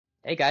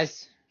Hey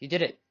guys, you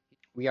did it.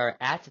 We are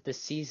at the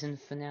season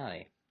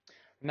finale.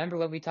 Remember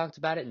when we talked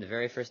about it in the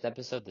very first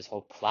episode, this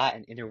whole plot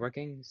and inner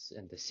workings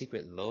and the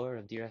secret lore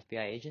of Dear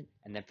FBI Agent,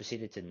 and then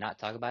proceeded to not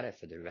talk about it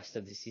for the rest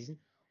of the season?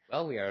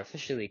 Well, we are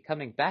officially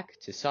coming back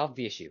to solve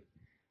the issue.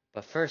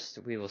 But first,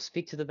 we will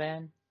speak to the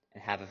band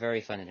and have a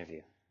very fun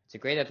interview. It's a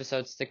great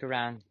episode, stick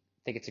around. I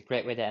think it's a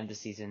great way to end the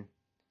season.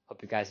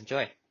 Hope you guys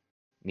enjoy.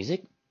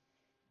 Music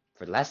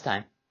for the last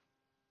time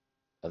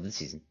of the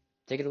season.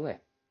 Take it away.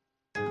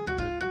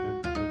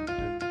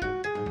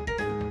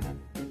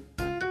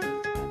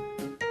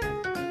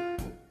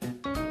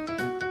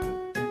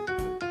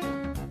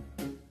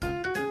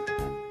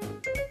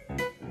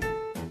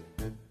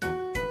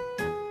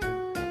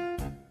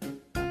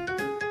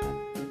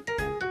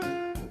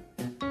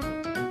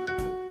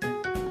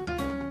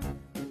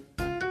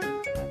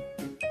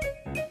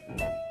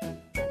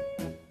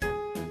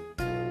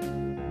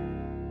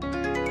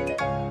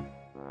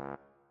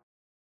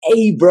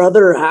 Hey,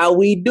 brother, how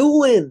we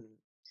doing?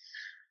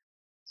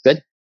 It's good.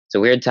 It's a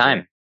weird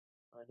time.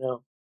 I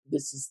know.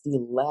 This is the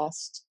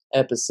last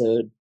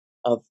episode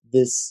of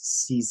this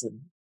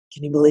season.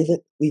 Can you believe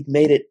it? We've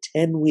made it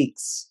 10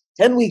 weeks.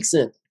 10 weeks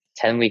in.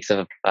 10 weeks of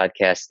a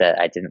podcast that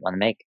I didn't want to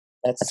make.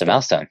 That's a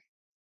milestone.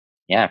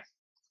 Yeah.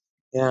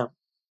 Yeah.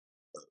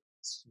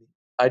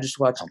 I just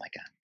watched. Oh my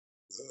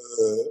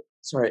God.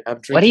 Sorry, I'm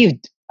drinking. What are you?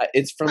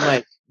 It's from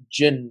my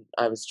gin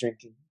I was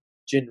drinking.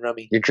 Gin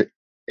rummy. You're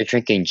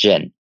drinking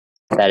gin.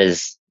 That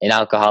is an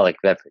alcoholic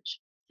beverage.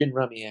 Gin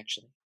rummy,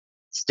 actually.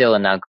 Still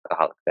an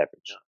alcoholic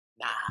beverage.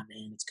 Nah,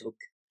 man, it's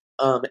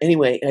Coke.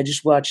 Anyway, I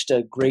just watched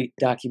a great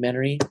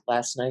documentary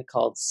last night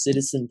called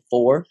Citizen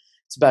 4.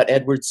 It's about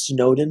Edward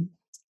Snowden.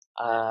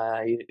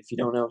 If you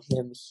don't know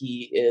him,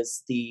 he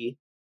is the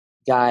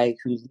guy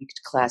who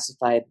leaked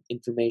classified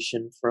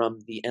information from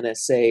the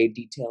NSA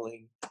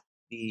detailing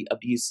the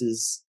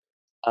abuses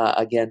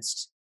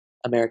against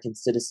American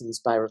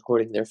citizens by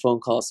recording their phone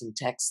calls and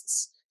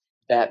texts.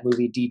 That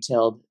movie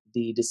detailed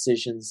the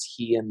decisions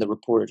he and the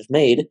reporters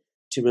made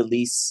to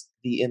release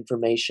the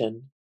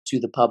information to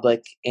the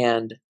public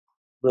and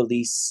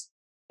release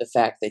the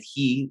fact that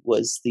he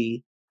was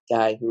the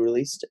guy who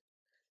released it.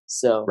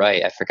 So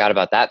right, I forgot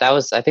about that.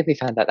 I think we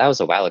found that was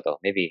a while ago.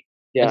 Maybe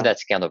when did yeah, that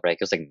scandal break?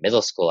 It was like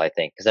middle school, I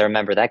think, because I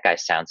remember that guy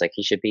sounds like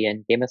he should be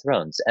in Game of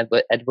Thrones.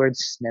 Edward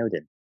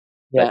Snowden,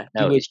 but yeah, he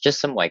no, was he's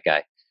just some white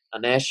guy. a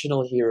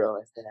national hero.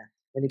 I think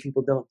many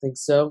people don't think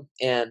so,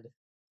 and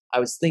I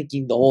was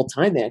thinking the whole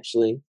time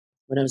actually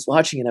when I was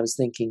watching it, I was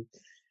thinking,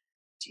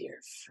 dear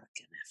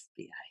frickin'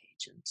 FBI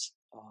agent.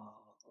 Oh,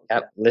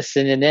 Yep, God.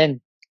 listening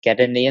in,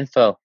 getting the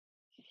info.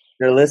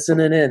 They're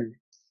listening in.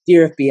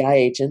 Dear FBI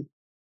agent,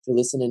 if you're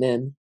listening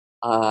in,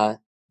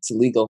 it's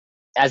illegal.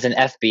 As an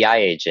FBI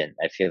agent,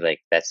 I feel like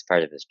that's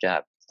part of his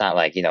job. It's not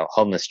like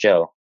homeless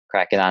Joe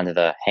hanging on to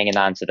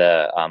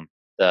the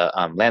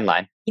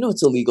landline. You know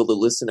it's illegal to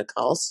listen to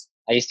calls.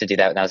 I used to do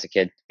that when I was a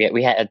kid.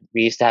 We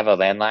used to have a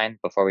landline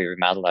before we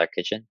remodeled our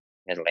kitchen.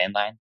 We had a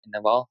landline in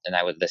the wall, and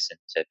I would listen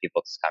to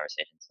people's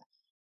conversations.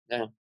 Yeah,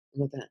 how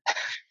about that?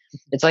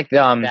 It's like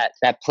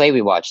that play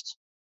we watched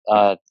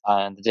on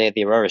the day of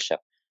the Aurora show.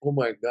 Oh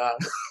my God.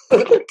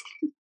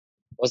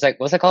 What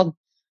was that called?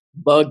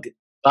 Bug.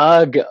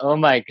 Bug. Oh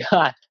my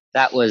God,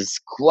 that was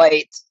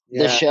quite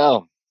the Yeah.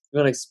 show. You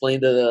want to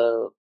explain to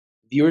the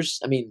viewers?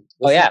 I mean,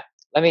 Oh yeah,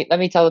 let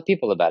me tell the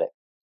people about it.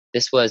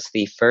 This was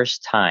the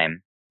first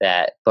time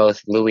that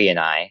both Louis and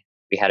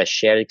we had a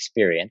shared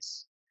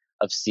experience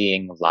of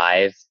seeing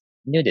live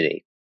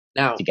nudity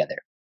now, together.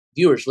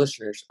 viewers,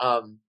 listeners,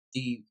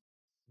 the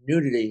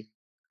nudity,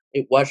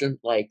 it wasn't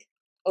like,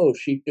 oh,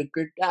 she took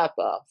her top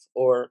off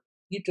or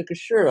you took her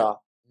shirt off.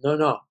 No,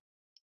 no,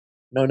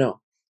 no, no,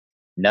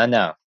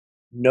 No.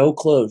 no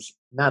clothes,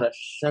 not a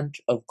cent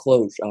of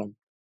clothes on.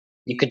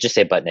 You could just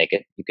say butt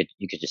naked. You could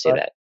just say Butt-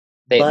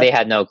 that. butt They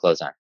had no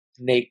clothes on.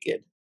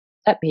 naked.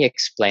 Let me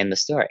explain the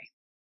story.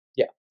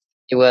 Yeah.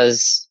 It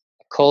was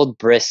a cold,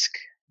 brisk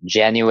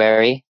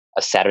January,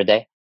 a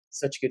Saturday.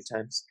 Such good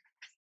times.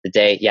 The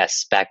day,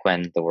 yes, back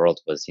when the world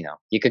was,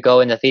 you could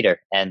go in the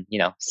theater and,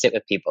 sit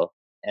with people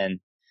and,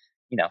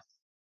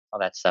 all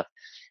that stuff.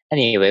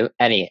 Anyway,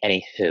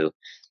 anywho,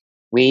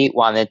 we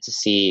wanted to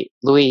see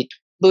Louis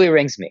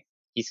rings me.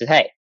 He said,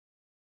 "Hey,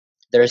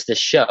 there's this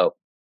show.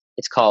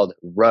 It's called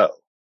Roe.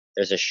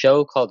 There's a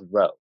show called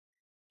Roe.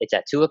 It's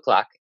at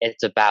 2:00.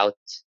 It's about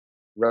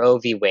Roe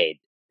v. Wade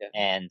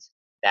and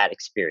that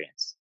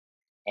experience."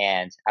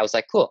 And I was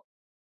like, cool.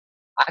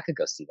 I could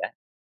go see that.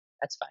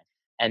 That's fine.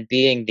 And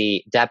being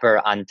the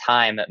dapper on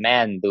time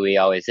man Louis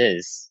always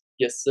is,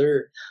 Yes,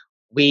 sir.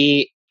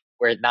 we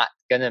were not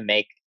going to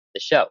make the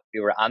show. We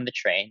were on the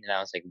train, and I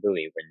was like,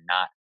 Louis, we're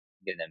not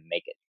going to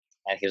make it.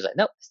 And he was like,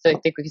 no, I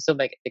think we can still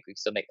make it. I think we can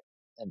still make it.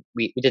 And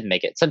we didn't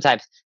make it.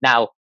 Sometimes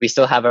now we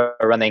still have a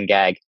running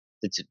gag,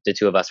 the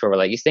two of us, where we're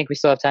like, you think we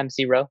still have time to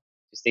see Roe?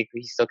 You think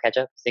we can still catch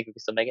up? You think we can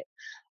still make it?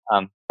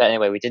 But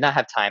anyway, we did not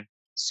have time.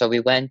 So we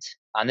went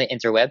on the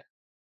interweb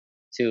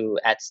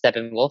at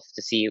Steppenwolf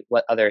to see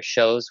what other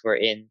shows were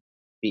in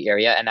the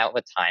area and at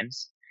what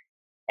times.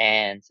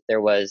 And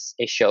there was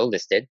a show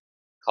listed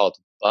called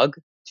Bug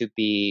to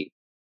be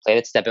played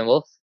at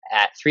Steppenwolf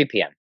at 3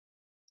 p.m.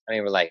 I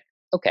mean, we're like,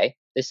 okay,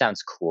 this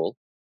sounds cool.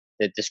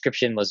 The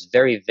description was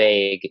very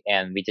vague,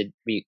 and we didn't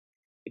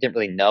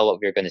really know what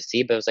we were going to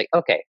see, but it was like,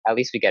 okay, at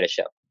least we get a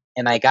show.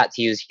 And I got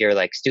to use here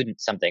like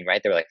student something,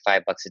 right? They were like $5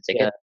 a Yeah.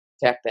 ticket.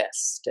 Tech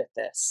pass. Tech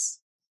pass.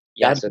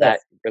 Yeah, God so bless.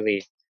 that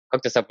really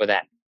hooked us up with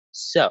that.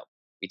 So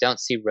we don't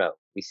see Roe,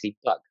 we see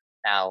Bug.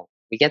 Now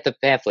we get the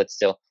pamphlet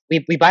still.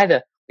 We buy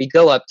the we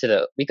go up to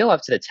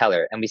the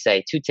teller and we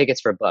say 2 tickets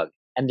for Bug,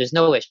 and there's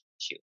no issue.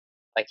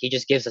 Like he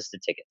just gives us the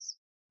tickets.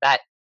 That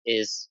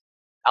is,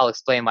 I'll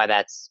explain why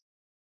that's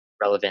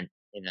relevant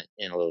in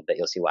a little bit.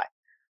 You'll see why.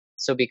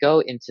 So we go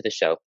into the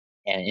show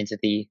and into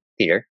the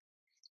theater,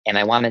 and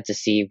I wanted to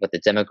see what the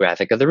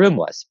demographic of the room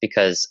was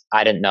because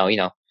I didn't know,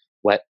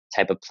 what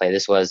type of play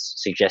this was,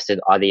 suggested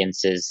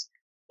audiences,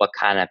 what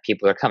kind of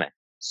people are coming.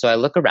 So I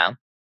look around,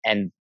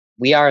 and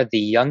we are the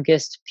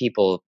youngest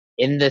people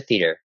in the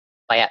theater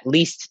by at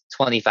least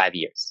 25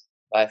 years,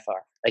 By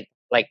far.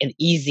 like an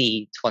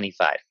easy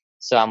 25.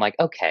 So I'm like,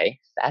 okay,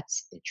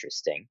 that's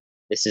interesting.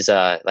 This is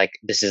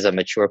a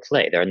mature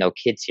play. There are no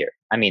kids here.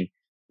 I mean,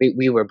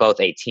 we were both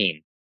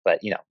 18, but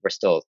we're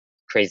still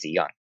crazy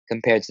young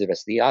compared to the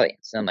rest of the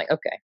audience. And I'm like,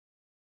 okay,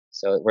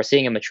 so we're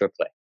seeing a mature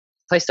play.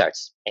 Play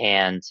starts,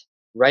 and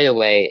right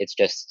away it's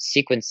just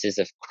sequences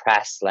of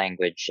crass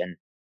language and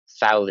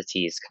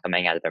foulties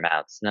coming out of their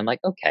mouths. And I'm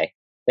like, okay,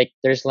 like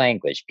there's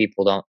language.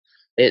 People don't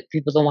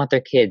want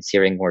their kids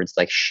hearing words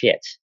like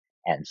shit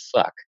and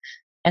fuck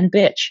and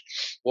bitch.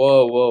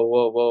 Whoa, whoa,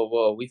 whoa, whoa,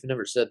 whoa. We've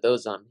never said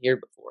those on here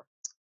before.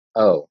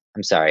 Oh,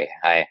 I'm sorry.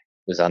 I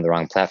was on the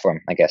wrong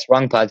platform, I guess.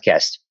 Wrong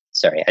podcast.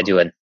 Sorry, I do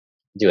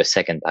a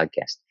second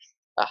podcast.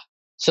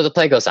 So the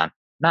play goes on.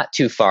 Not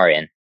too far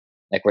in.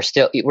 Like we're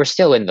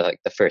still in the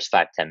first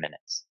 5-10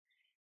 minutes.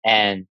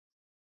 And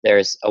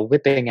there's a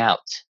whipping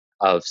out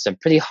of some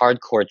pretty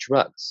hardcore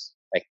drugs,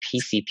 like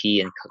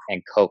PCP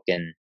and coke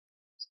and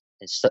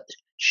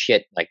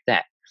shit like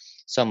that.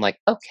 So I'm like,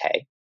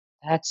 okay,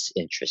 that's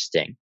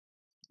interesting.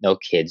 No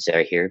kids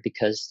are here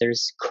because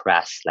there's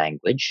crass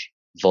language,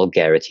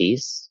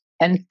 vulgarities,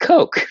 and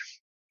coke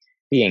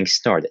being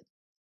snorted.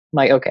 I'm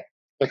like, okay.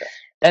 Okay.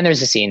 Then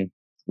there's a scene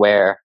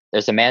where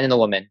there's a man and a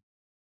woman,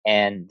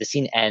 and the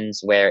scene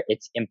ends where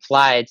it's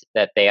implied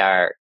that they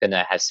are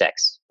gonna have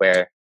sex,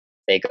 where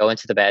they go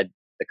into the bed,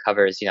 the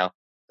covers, go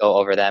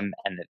over them,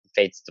 and it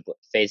fades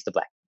to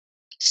black.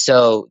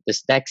 So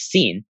this next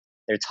scene,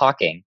 they're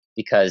talking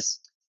because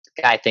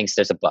the guy thinks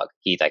there's a bug.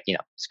 He's like,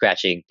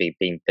 scratching,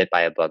 being bit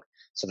by a bug.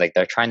 So like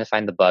they're trying to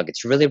find the bug.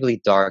 It's really,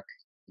 really dark.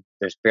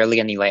 There's barely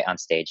any light on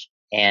stage,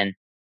 and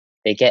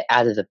they get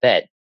out of the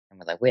bed, and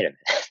we're like, wait a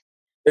minute,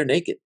 They're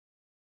naked.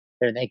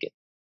 they're naked.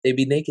 They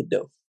be naked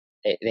though.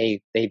 They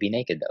be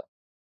naked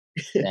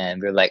though,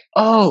 and we're like,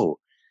 oh,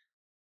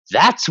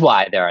 that's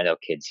why there are no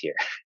kids here.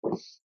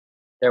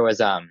 There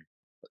was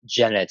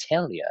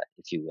genitalia,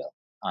 if you will,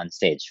 on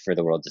stage for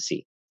the world to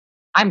see.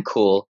 I'm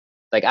cool.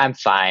 Like I'm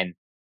fine.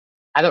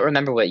 I don't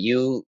remember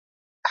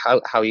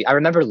how you. I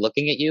remember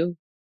looking at you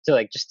to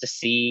like just to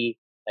see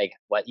like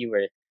what you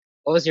were.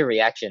 What was your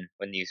reaction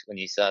when you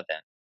saw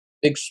that?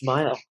 Big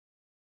smile.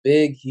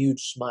 Big,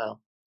 huge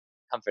smile.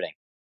 Comforting.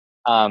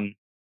 Um,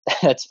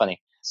 that's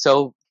funny.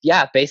 So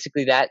yeah,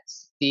 basically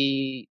that's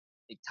the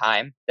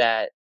time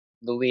that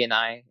Louis and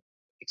I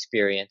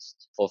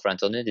experienced full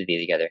frontal nudity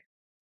together.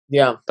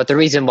 Yeah. But the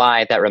reason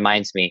why that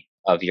reminds me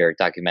of your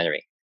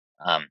documentary,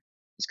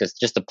 is because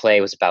just the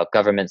play was about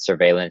government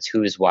surveillance,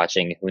 who's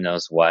watching, who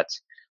knows what.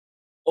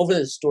 Over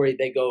the story,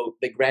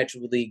 they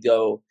gradually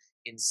go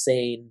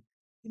insane,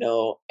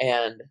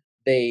 and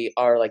they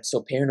are like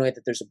so paranoid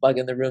that there's a bug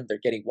in the room. They're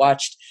getting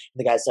watched, and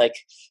the guy's like,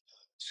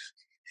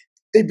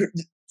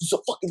 "There's a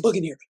fucking bug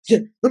in here. Yeah,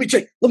 let me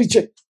check.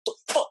 The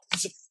fuck,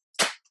 there's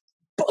a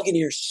bug in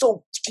here.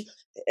 So,"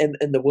 and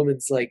the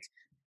woman's like,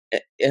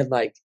 and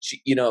like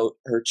she,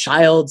 her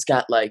child's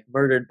got like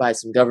murdered by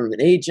some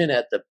government agent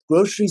at the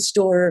grocery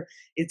store.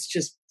 It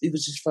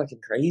was just fucking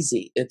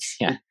crazy.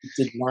 Yeah. It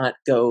did not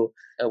go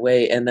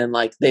away. And then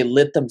like they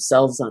lit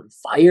themselves on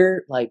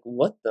fire. Like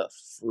what the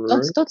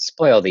Don't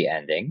spoil the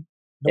ending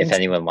No if one's-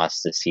 anyone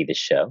wants to see the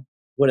show.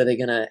 What are they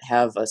gonna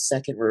have a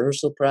second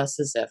rehearsal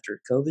process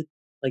after COVID?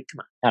 Like, come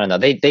on. I don't know.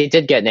 They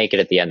did get naked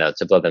at the end though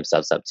to blow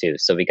themselves up too.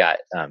 So we got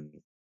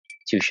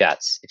 2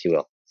 shots, if you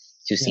will,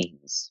 2 Yeah.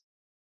 scenes.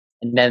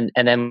 And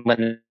then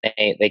when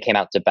they came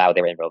out to bow,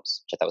 they were in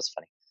robes, which I thought was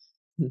funny.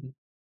 Mhm.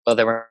 Well,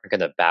 they weren't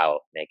gonna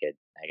bow naked.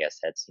 I guess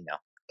that's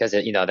because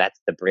that's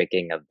the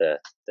breaking of the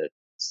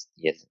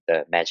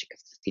magic of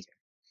the theater.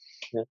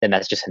 Yeah. Then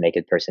that's just a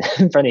naked person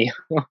in front of you.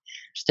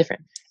 It's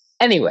different.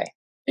 Anyway,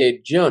 Hey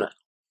Jonah,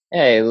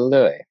 hey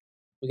Louis,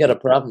 we got a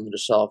problem to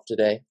solve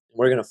today. And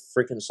we're gonna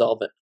freaking solve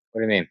it.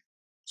 what do you mean?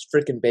 It's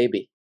freaking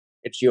baby.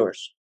 It's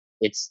yours.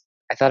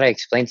 I thought I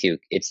explained to you.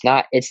 It's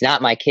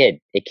not my kid.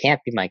 It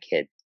can't be my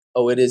kid.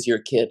 Oh, it is your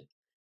kid.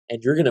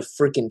 And you're gonna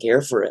freaking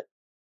care for it.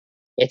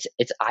 It's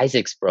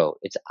Isaac's, bro.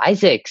 It's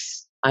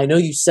Isaac's. I know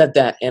you said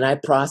that and I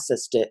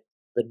processed it,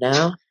 but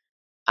now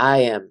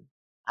I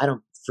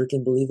don't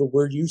freaking believe a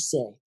word you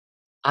say.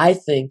 I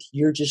think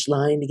you're just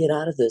lying to get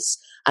out of this.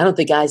 I don't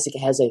think Isaac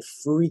has a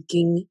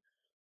freaking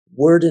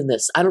word in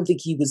this. I don't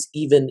think he was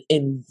even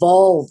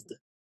involved.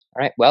 All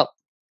right. Well,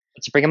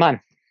 let's bring him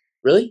on.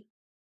 Really?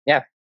 Yeah,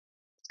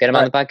 let's get him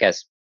All on right. the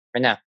podcast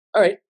right now.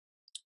 All right.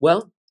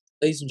 Well,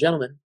 ladies and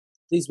gentlemen,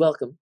 please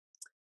welcome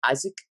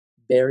Isaac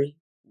Barry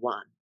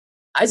Wan.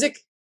 Isaac,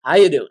 how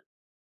you doing?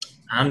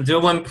 I'm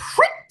doing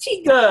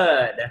pretty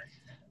good.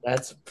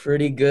 That's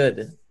pretty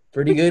good.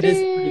 Pretty good is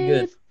pretty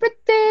good.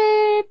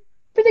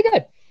 Pretty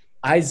good.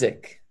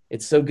 Isaac,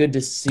 it's so good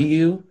to see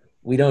you.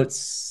 We don't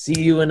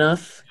see you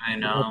enough. I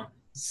We don't know.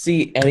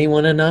 see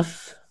anyone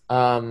enough.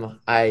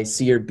 I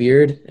see your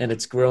beard and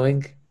it's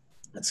growing.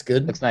 That's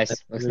good. Looks nice.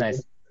 That's Looks really nice.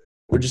 good.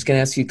 We're just gonna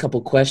ask you a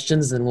couple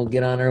questions and we'll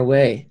get on our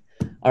way.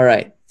 All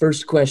right.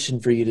 First question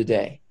for you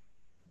today.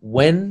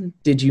 When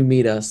did you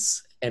meet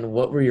us and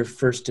what were your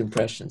first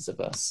impressions of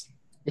us?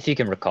 If you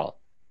can recall.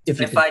 If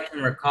you If can. I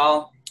can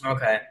recall,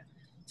 okay.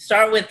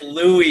 Start with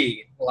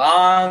Louis,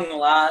 long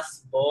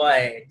lost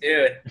boy,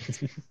 dude.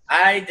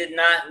 I did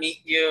not meet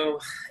you.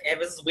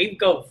 We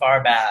go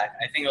far back.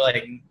 I think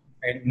like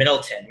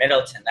Middleton.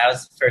 That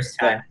was the first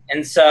time. Yeah.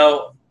 And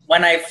so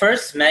when I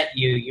first met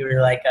you, you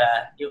were like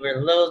you were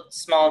a little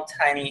small,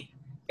 tiny.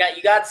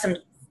 You got some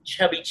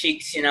chubby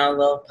cheeks, you know, a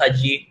little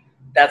pudgy.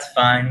 That's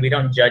fine. We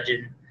don't judge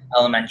in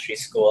elementary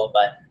school,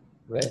 but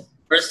Right.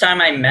 first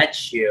time I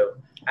met you,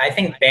 I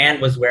think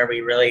band was where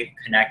we really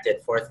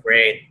connected, 4th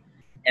grade.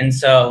 And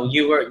so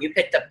you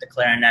picked up the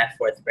clarinet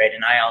 4th grade,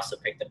 and I also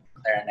picked up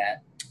the clarinet.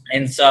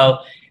 And so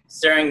it's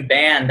during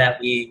band that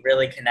we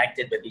really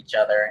connected with each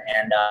other.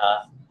 And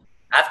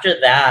after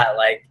that,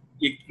 like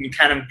you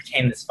kind of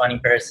became this funny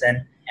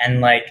person. And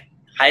like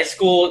high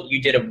school,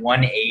 you did a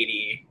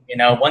 180. You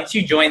know, once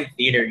you joined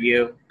theater,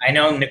 I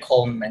know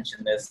Nicole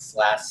mentioned this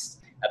last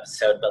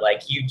episode, but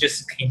like you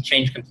just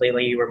changed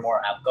completely. You were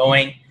more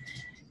outgoing.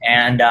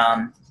 And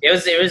it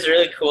was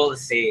really cool to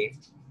see.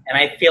 And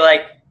I feel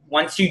like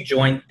once you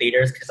joined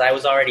theaters, because I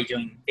was already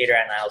doing theater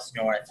at Niles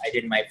North, I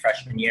did my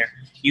freshman year.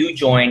 You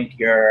joined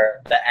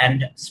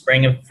the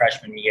spring of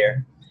freshman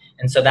year,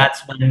 and so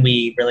that's when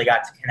we really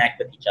got to connect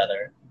with each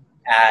other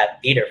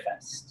at Theater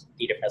Fest.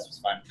 Theater Fest was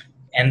fun.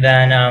 And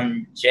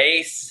then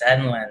Jay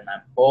Sedlin,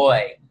 my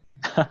boy,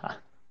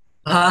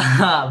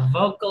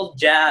 vocal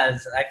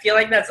jazz. I feel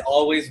like that's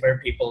always where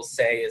people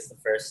say is the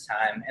first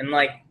time, and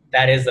like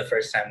that is the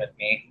first time with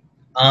me.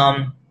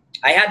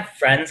 I had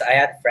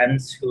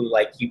friends who,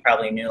 like, you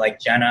probably knew, like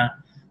Jenna,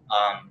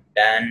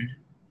 Ben,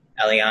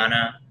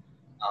 Eliana,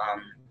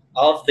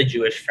 all of the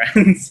Jewish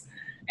friends.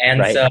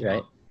 And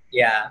Right.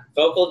 yeah,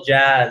 vocal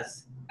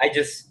jazz.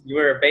 You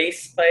were a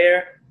bass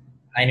player.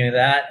 I knew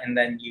that. And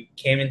then you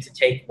came in to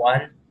take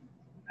one.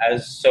 I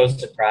was so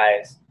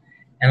surprised.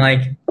 And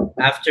like,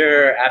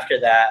 after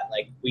that,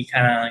 like we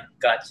kind of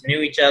got to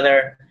know each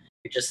other.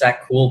 You're just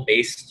that cool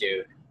bass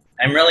dude.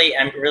 I'm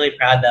really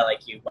proud that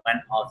like you went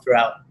all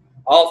throughout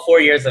all 4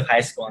 years of high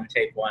school in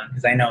take one,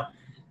 because I know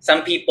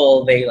some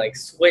people, they like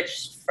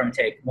switched from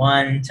take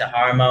one to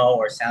harmo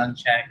or sound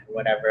check or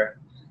whatever,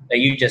 but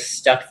you just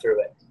stuck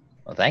through it.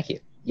 Well, thank you.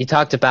 You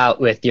talked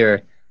about with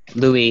your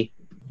Louis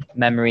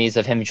memories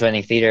of him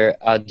joining theater.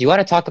 Do you want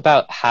to talk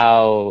about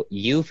how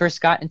you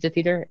first got into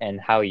theater and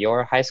how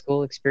your high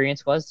school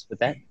experience was with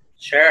that?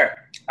 Sure.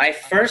 My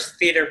first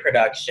theater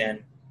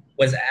production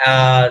was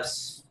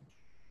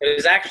it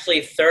was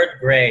actually 3rd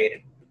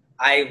grade.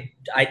 I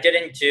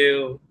didn't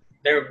do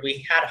there.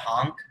 We had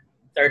honk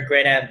 3rd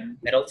grade at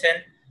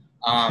Middleton,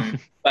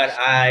 but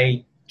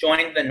I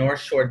joined the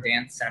North Shore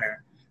Dance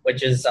Center,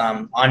 which is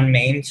on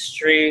Main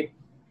Street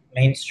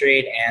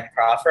and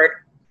Crawford.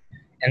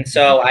 And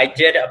so I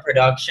did a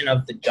production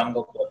of The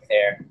Jungle Book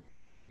there,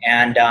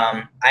 and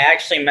I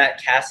actually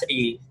met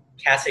Cassidy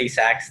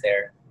Sachs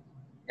there,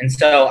 and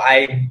so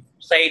I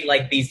played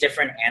like these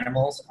different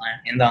animals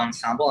in the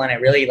ensemble, and I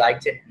really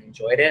liked it and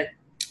enjoyed it.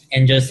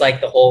 And just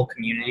like the whole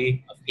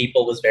community of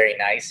people was very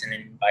nice and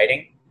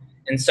inviting.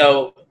 And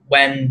so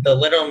when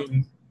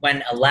Aladdin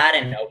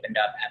opened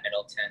up at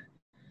Middleton,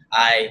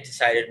 I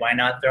decided why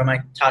not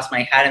toss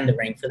my hat in the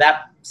ring for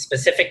that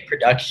specific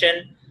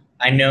production.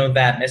 I know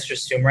that Mr.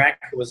 Sumarak,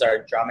 who was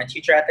our drama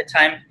teacher at the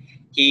time,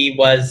 he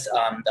was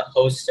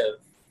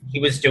he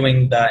was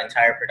doing the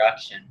entire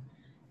production.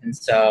 And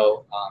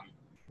so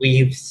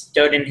we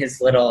stood in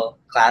his little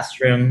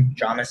classroom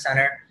drama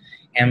center,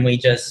 and we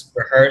just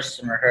rehearsed,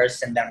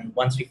 and then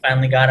once we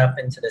finally got up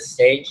into the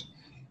stage,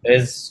 it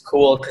was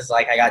cool because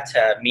like I got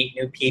to meet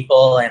new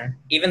people, and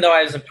even though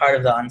I was a part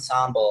of the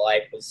ensemble,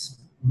 I was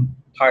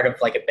part of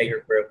like a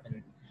bigger group,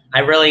 and I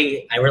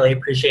really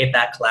appreciate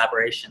that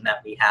collaboration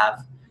that we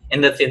have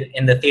in the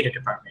theater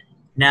department.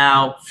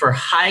 Now for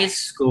high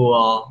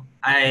school,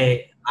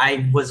 I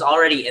was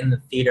already in the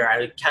theater.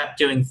 I kept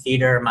doing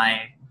theater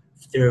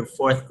through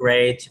 4th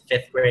grade to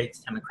 5th grade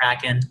to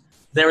McCracken.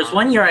 There was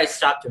one year I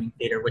stopped doing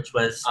theater, which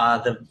was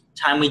the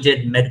time we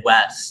did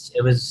Midwest.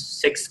 It was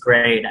 6th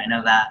grade. I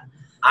know that.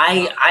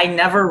 I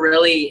never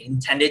really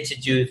intended to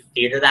do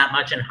theater that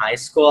much in high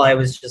school. I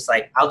was just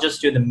like, I'll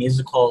just do the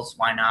musicals.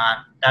 Why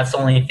not? That's the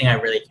only thing I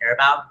really care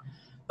about.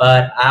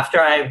 But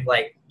after I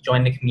like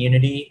joined the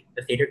community,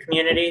 the theater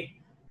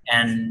community,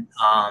 and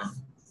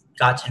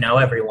got to know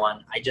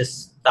everyone, I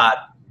just thought,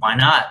 why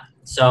not?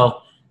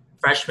 So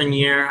freshman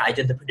year, I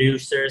did the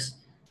producers.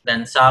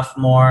 Then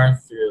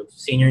sophomore through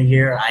senior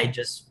year, I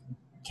just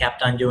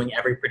kept on doing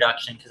every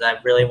production because I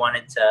really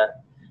wanted to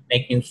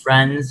make new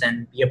friends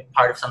and be a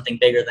part of something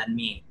bigger than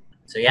me.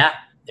 So yeah,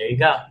 there you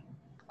go.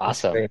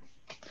 Awesome.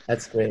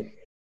 That's great.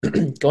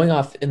 Going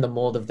off in the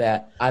mold of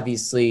that,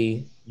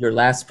 obviously your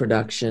last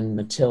production,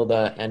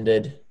 Matilda,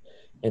 ended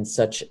in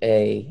such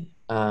a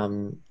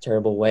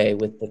terrible way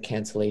with the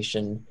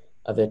cancellation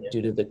of it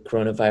due to the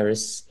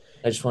coronavirus.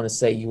 I just want to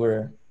say you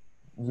were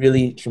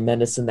really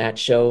tremendous in that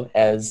show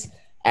as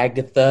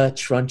Agatha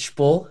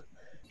Trunchbull.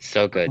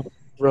 So good.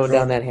 Throwing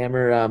down that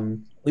hammer.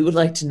 We would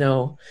like to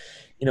know,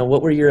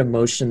 what were your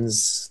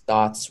emotions,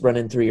 thoughts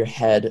running through your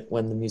head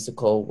when the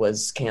musical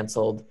was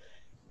canceled?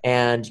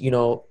 And,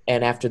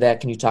 and after that,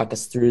 can you talk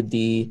us through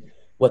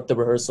what the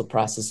rehearsal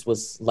process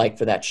was like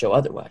for that show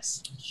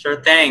otherwise?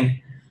 Sure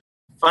thing.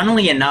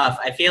 Funnily enough,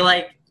 I feel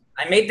like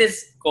I made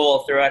this goal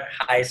throughout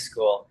high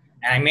school,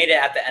 and I made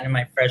it at the end of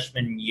my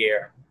freshman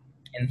year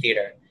in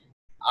theater.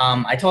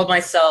 I told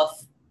myself,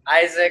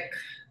 Isaac,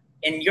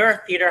 in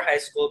your theater high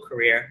school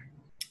career,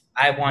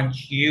 I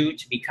want you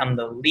to become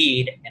the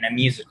lead in a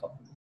musical.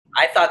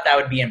 I thought that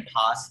would be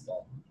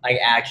impossible,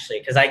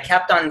 because I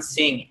kept on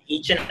seeing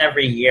each and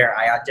every year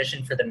I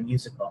auditioned for the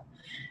musical.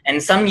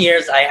 And some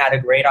years I had a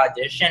great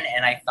audition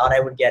and I thought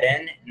I would get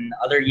in, and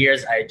other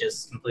years I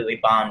just completely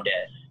bombed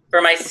it.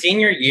 For my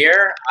senior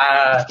year,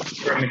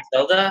 for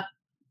Matilda,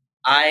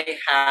 I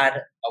had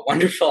a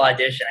wonderful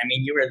audition. I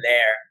mean, you were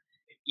there.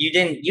 You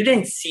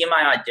didn't see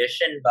my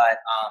audition, but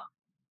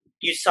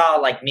you saw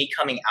like me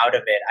coming out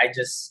of it. I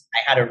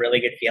had a really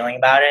good feeling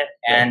about it,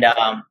 and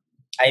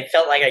I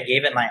felt like I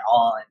gave it my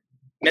all.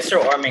 And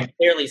Mr. Orman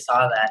clearly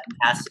saw that and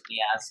cast me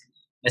as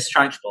Miss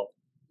Trunchbull.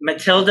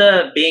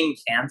 Matilda being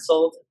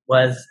canceled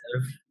was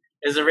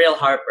a real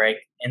heartbreak,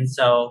 and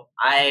so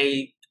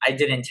I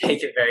didn't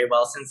take it very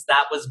well, since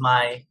that was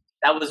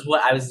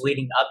what I was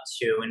leading up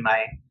to in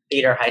my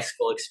theater high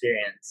school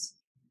experience.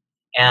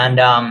 And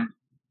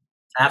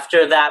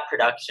after that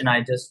production,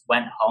 I just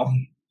went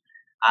home.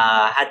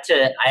 I had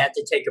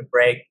to take a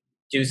break,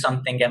 do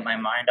something, get my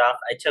mind off.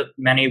 I took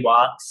many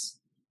walks,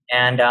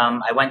 and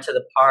I went to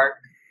the park,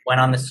 went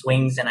on the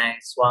swings, and I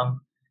swung,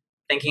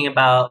 thinking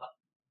about,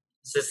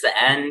 is this the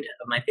end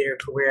of my theater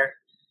career?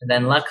 And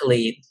then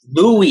luckily,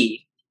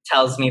 Louis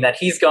tells me that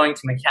he's going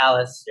to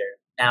McAllister.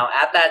 Now,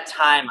 at that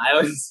time, I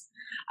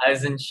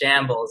was in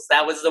shambles.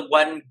 That was the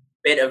one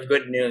bit of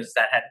good news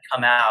that had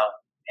come out,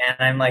 and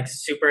I'm like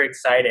super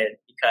excited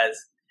because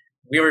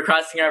we were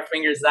crossing our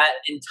fingers that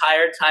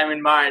entire time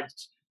in March.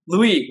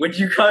 Louis, would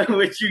you come?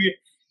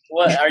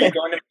 What are you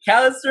going to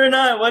McAllister or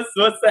not? What's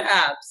the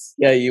haps?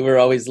 Yeah, you were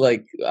always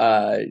like,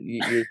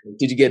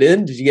 did you get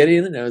in? Did you get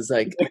in? And I was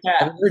like, I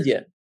haven't heard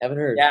yet. Haven't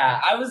heard.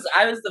 Yeah, I was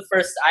the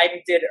first.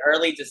 I did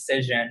early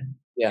decision.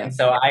 Yeah. And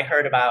so I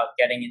heard about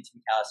getting into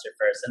McAllister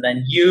first, and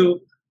then you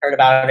heard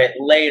about it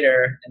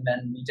later, and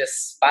then we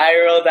just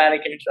spiraled out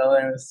of control,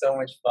 and it was so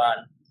much fun.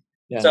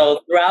 Yeah. So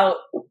throughout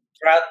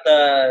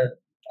the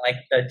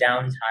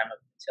downtime of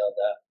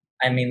Matilda,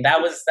 I mean,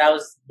 that was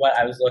what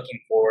I was looking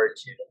forward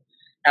to.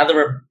 Now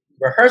the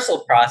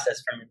rehearsal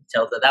process for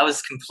Matilda,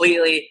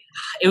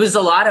 it was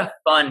a lot of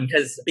fun,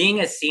 because being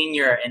a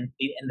senior in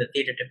the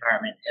theater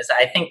department is,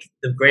 I think,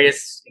 the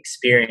greatest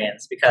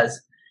experience,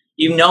 because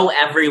you know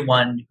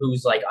everyone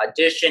who's like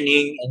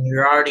auditioning, and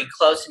you're already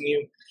close, and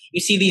you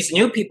see these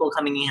new people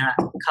coming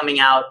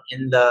out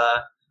in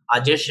the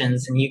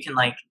auditions, and you can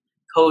like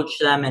coach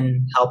them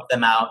and help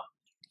them out.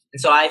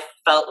 And so I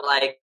felt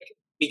like,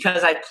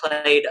 because I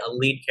played a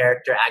lead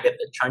character, Agatha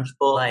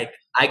Trunchbull, like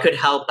I could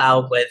help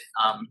out with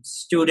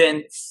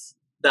students,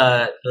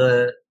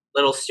 the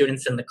little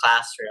students in the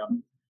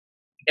classroom.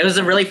 It was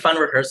a really fun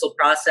rehearsal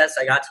process.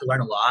 I got to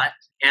learn a lot.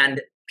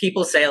 And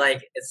people say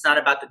like it's not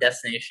about the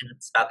destination,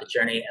 it's about the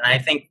journey. And I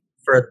think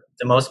for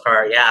the most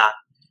part, yeah,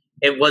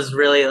 it was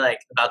really like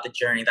about the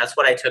journey. That's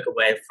what I took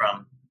away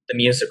from the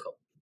musical.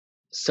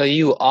 So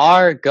you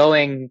are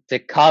going to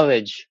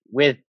college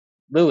with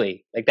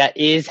Louis. Like that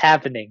is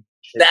happening.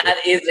 That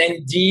is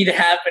indeed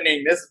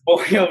happening. This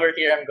boy over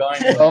here, I'm going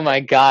to. Oh my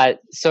God.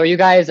 So are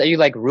you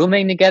like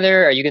rooming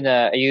together? Are you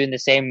in the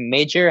same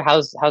major?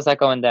 How's that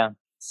going down?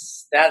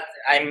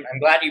 I'm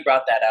glad you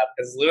brought that up,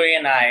 because Louis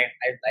and I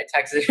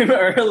texted him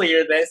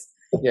earlier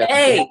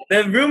hey,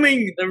 the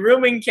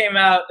rooming came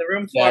out, the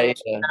room form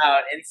came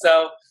out, and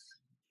so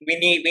we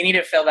need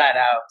to fill that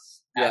out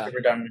after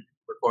we're done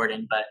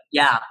recording. But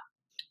yeah,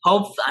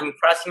 I'm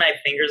crossing my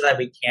fingers that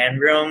we can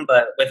room,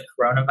 but with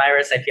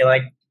coronavirus, I feel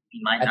like we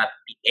might not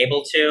be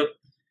able to.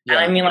 Yeah.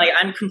 And I mean, like,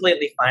 I'm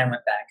completely fine with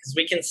that, because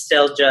we can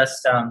still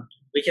just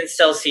we can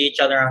still see each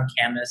other on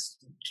campus,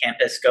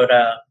 go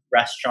to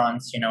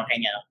restaurants, hang out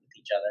with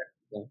each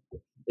other.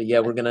 But yeah,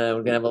 we're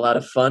gonna have a lot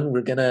of fun.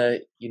 We're gonna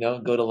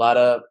go to a lot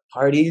of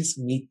parties,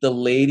 meet the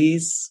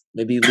ladies,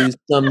 maybe lose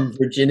some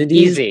virginity.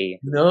 Easy.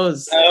 Who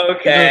knows?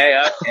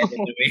 Okay.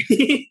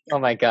 Oh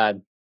my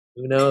God.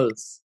 Who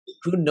knows?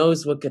 Who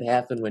knows what could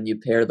happen when you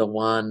pair the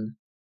Wan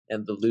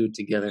and the Lu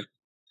together?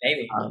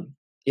 Maybe.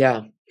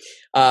 Yeah.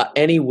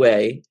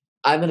 Anyway,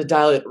 I'm gonna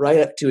dial it right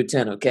up to a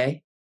 10.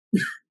 Okay.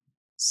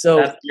 So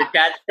That's your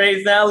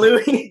catchphrase now,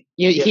 Louis.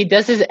 He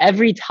does this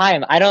every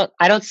time. I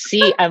don't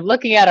see. I'm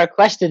looking at our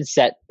question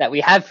set that we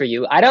have for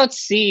you. I don't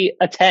see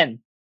a 10.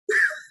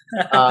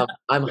 I'm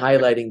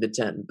highlighting the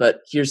 10,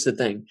 but here's the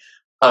thing.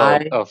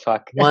 Oh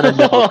fuck. Want to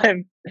know?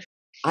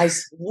 I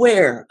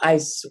swear I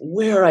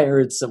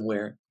heard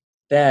somewhere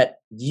that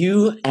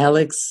you,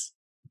 Alex,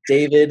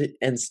 David,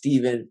 and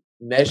Steven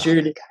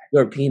measured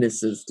your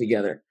penises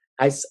together.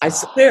 I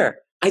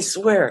swear.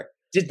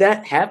 Did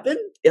that happen?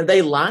 Are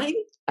they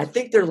lying? I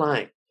think they're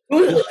lying.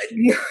 They're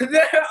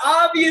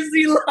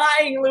obviously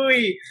lying,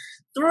 Louis.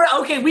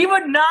 Okay, we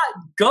would not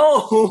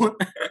go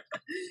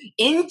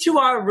into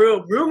our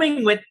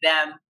rooming with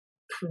them,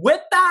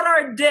 whip out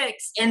our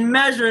dicks, and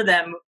measure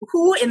them.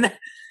 Who in the...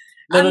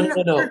 No.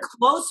 We're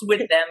close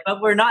with them,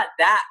 but we're not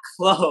that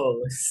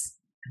close.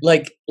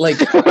 Like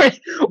we're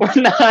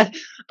not.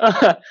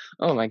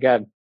 Oh my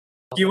god.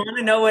 Do you want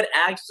to know what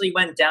actually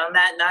went down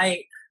that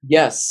night?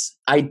 Yes,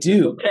 I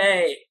do.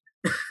 Okay.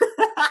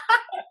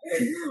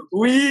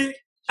 we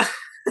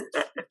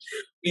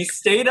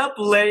stayed up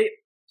late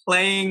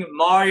playing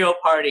Mario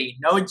Party.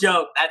 No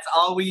joke. That's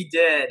all we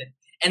did.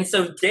 And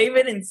so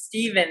David and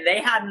Steven, they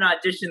had an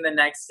audition the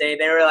next day.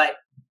 They were like,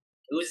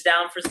 who's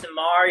down for some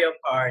Mario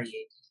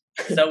Party?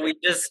 So we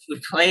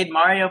played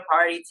Mario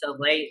Party till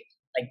late,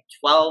 like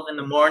 12 in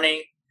the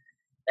morning.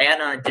 They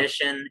had an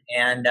audition,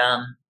 and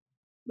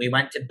we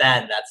went to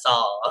bed. That's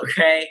all.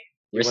 Okay.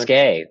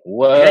 Risque.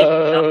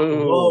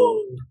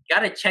 Whoa.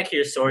 Gotta check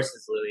your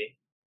sources, Louis.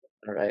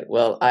 All right.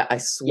 Well, I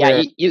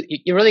swear. Yeah,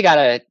 you really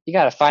gotta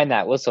find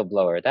that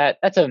whistleblower.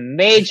 That's a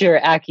major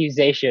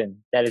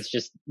accusation that is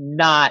just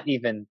not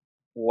even.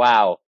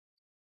 Wow.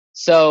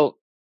 So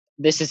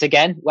this is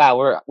again.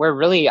 Wow, we're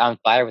really on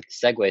fire with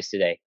the segues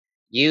today.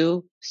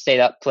 You stayed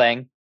up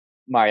playing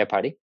Mario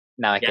Party.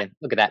 Now I can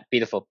look at that.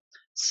 Beautiful.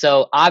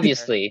 So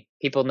obviously,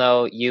 people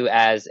know you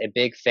as a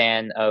big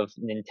fan of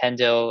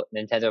Nintendo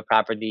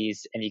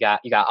properties, and you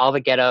got all the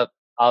get up,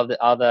 all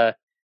the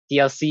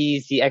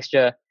DLCs, the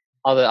extra,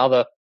 all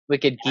the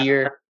wicked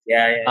gear.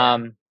 Yeah.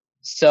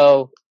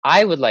 So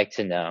I would like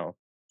to know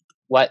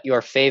what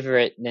your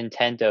favorite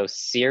Nintendo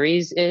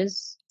series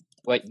is.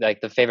 What,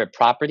 like, the favorite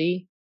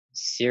property,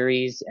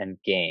 series, and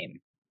game.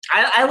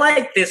 I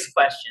like this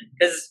question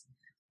because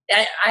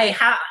I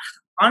have.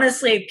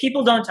 Honestly,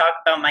 people don't talk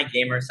about my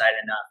gamer side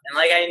enough. And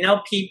like, I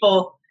know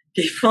people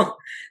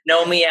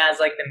know me as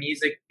like the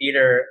music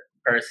theater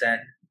person,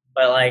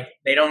 but like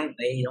they don't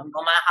know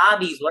my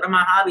hobbies. What are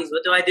my hobbies?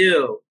 What do I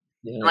do?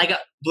 Yeah. And like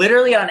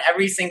literally on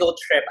every single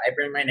trip, I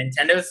bring my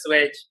Nintendo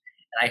Switch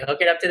and I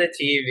hook it up to the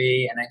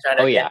TV and I try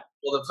to get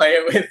people to play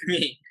it with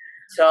me.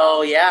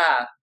 So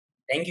yeah,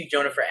 thank you,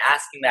 Jonah, for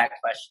asking that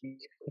question.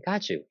 I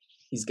got you.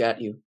 He's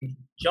got you.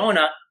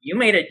 Jonah, you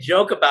made a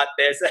joke about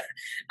this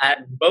at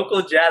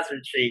Vocal Jazz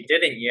Retreat,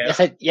 didn't you?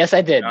 Yes,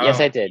 I did. Oh, yes,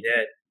 I did. You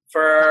did.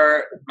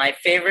 For my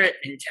favorite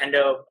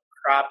Nintendo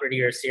property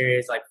or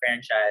series, like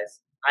franchise,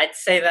 I'd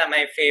say that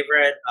my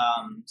favorite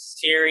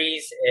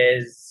series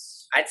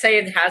is, I'd say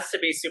it has to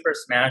be Super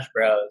Smash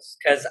Bros.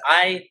 Because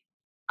I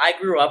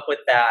grew up with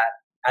that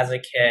as a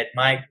kid.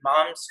 My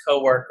mom's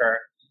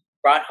coworker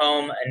brought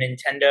home a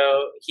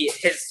Nintendo.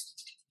 His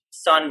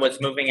son was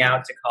moving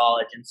out to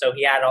college, and so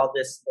he had all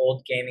this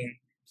old gaming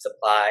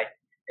supply,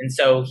 and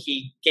so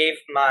he gave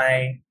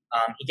my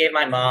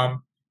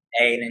mom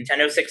a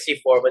Nintendo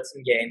 64 with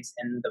some games.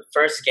 And the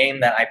first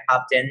game that I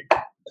popped in,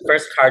 the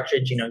first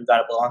cartridge, you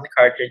gotta blow on the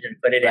cartridge and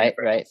put it in.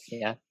 Right,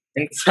 yeah.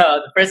 And so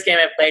the first game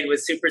I played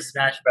was Super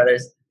Smash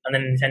Brothers on the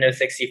Nintendo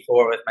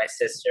 64 with my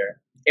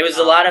sister. It was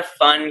a lot of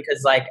fun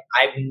because like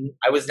I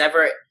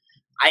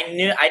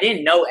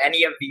didn't know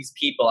any of these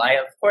people.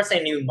 Of course I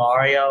knew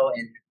Mario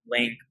and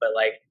Link, but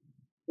like,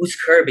 who's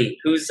Kirby?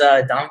 Who's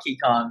Donkey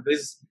Kong?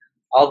 Who's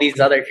all these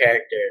other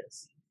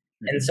characters?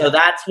 And so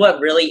that's what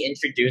really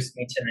introduced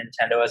me to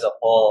Nintendo as a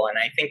whole. And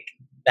I think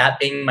that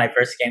being my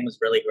first game was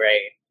really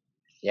great.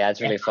 Yeah,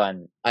 it's really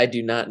fun. I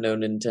do not know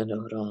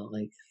Nintendo at all.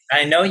 Like,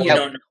 I know you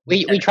don't know.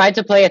 We tried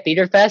to play at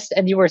Theater Fest,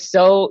 and you were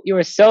so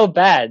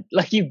bad.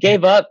 Like, you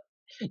gave up.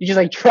 You just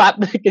like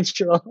dropped the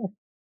control.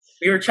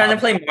 We were trying to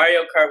play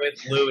Mario Kart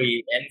with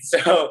Louis, and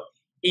so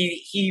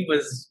he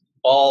was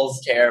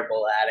balls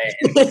terrible at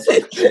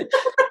it.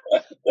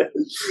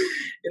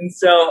 And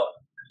so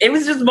it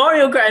was just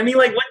Mario Kart. I mean,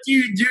 like, what do?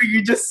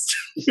 You just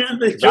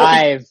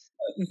drive.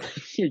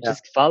 You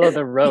just follow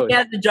the road. He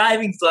has the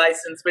driving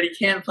license, but he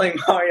can't play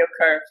Mario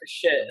Kart for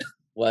shit.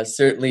 Well, I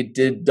certainly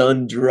did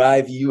done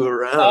drive you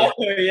around.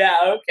 Oh yeah,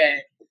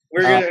 okay.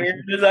 We're gonna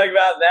talk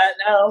about that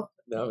now.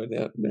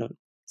 No.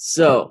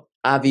 So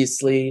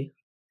obviously,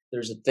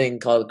 there's a thing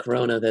called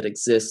Corona that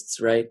exists,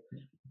 right?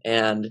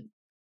 And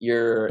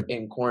you're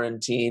in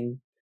quarantine.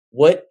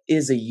 What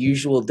is a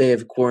usual day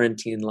of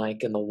quarantine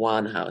like in the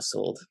Wan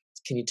household?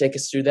 Can you take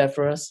us through that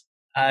for us?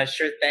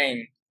 Sure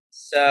thing.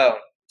 So,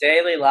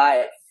 daily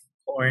life,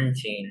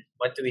 quarantine.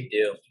 What do we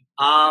do?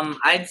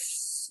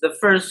 The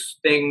first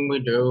thing we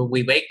do,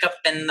 we wake up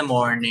in the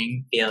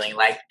morning feeling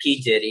like P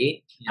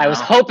Diddy. I was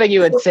hoping you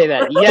would say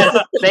that. Yes,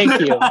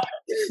 thank you.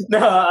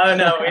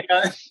 No, we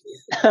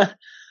don't.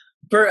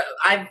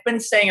 I've been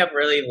staying up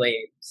really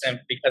late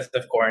because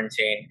of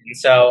quarantine, and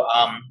so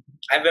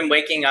I've been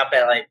waking up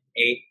at like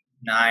 8,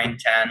 9,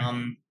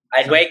 10.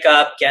 I'd wake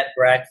up, get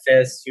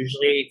breakfast,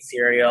 usually eat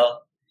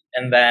cereal,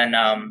 and then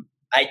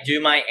I do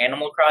my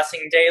Animal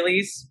Crossing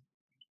dailies.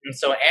 And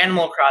so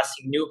Animal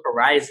Crossing New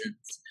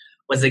Horizons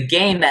was a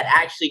game that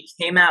actually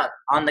came out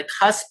on the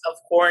cusp of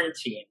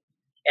quarantine.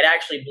 It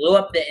actually blew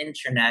up the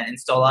internet, and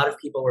so a lot of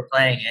people were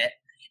playing it.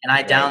 And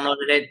I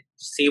downloaded it to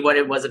see what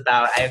it was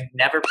about. I've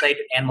never played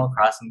Animal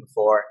Crossing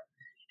before,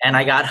 and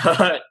I got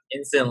hooked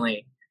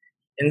instantly.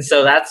 And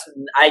so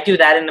I do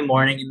that in the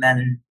morning, and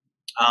then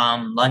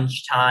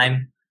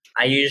lunchtime,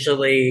 I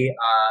usually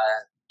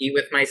eat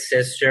with my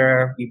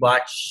sister. We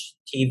watch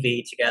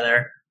TV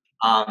together.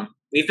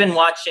 We've been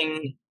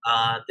watching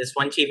this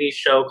one TV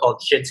show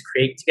called Schitt's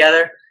Creek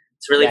together.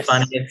 It's really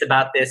funny. It's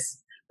about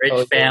this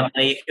rich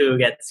family who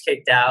gets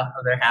kicked out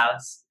of their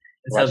house.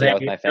 And so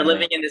they're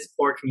living in this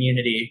poor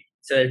community.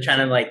 So they're trying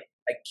to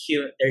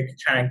they're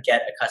trying to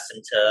get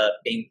accustomed to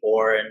being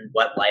poor and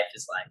what life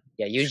is like.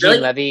 Yeah,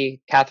 Eugene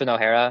Levy, Catherine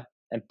O'Hara,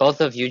 and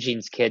both of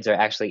Eugene's kids are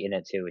actually in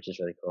it too, which is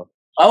really cool.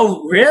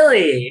 Oh,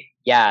 really?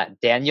 Yeah,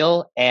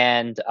 Daniel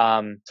and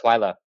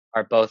Twyla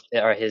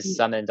are his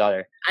son and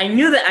daughter. I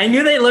knew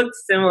they looked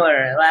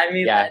similar. I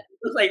mean, it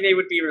looks like they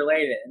would be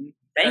related.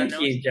 Thank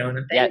you,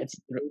 Jonah. It's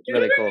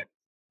really cool.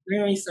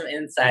 Bring me some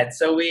insight.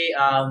 So we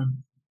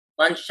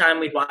lunchtime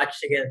we'd watch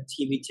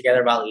TV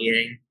together while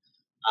eating.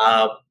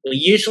 We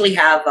usually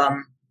have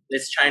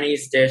this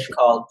Chinese dish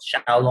called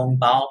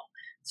xiaolongbao.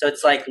 So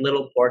it's like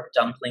little pork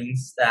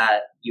dumplings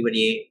that you would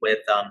eat with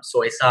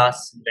soy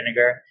sauce and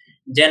vinegar.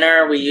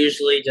 Dinner we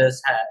usually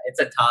just it's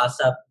a toss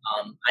up.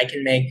 I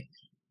can make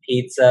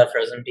pizza,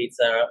 frozen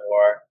pizza,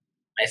 or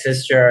my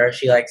sister,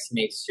 she likes to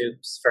make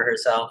soups for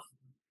herself,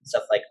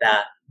 stuff like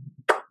that.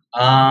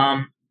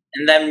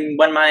 And then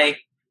when my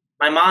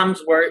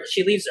mom's work,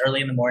 she leaves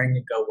early in the morning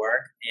to go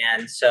work,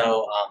 and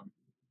so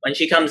when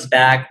she comes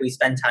back, we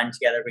spend time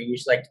together. We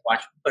usually like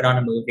to put on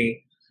a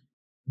movie.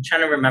 I'm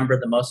trying to remember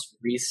the most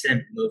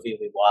recent movie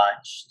we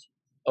watched.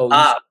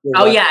 Yeah,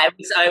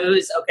 it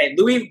was okay.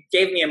 Louis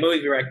gave me a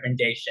movie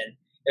recommendation.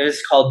 It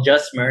was called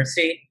Just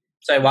Mercy.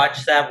 So I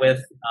watched that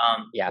with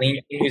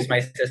Lean, who's my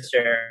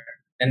sister,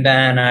 and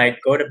then I'd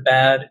go to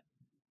bed,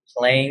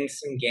 playing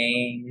some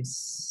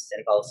games,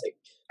 and fall asleep.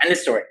 End of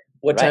story.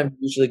 What time do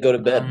you usually go to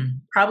bed?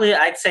 Probably,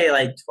 I'd say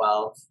like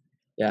 12.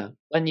 Yeah.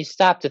 When you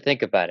stop to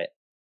think about it,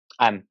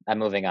 I'm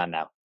moving on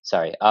now.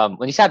 Sorry.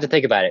 When you stop to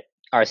think about it,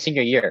 our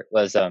senior year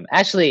was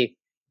actually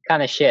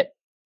kind of shit.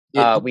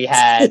 We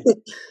had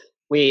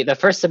the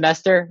first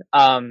semester,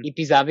 EP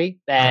Zombie,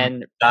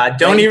 and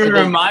don't even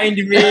remind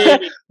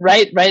me.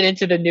 right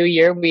into the new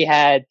year, we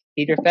had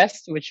Theater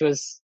Fest, which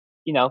was,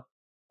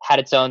 had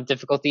its own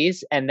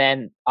difficulties, and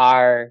then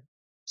our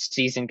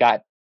season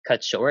got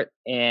cut short,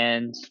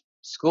 and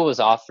school was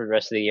off for the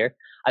rest of the year.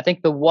 I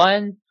think the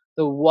one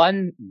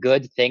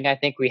good thing I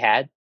think we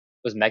had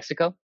was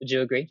Mexico. Would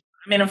you agree?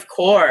 I mean, of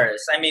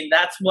course. I mean,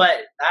 that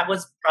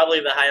was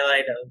probably the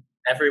highlight of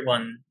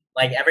everyone.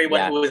 Like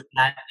everyone who was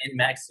in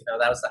Mexico,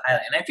 that was the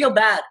highlight. And I feel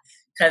bad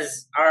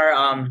because our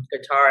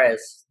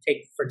guitarist,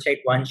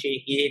 Take One,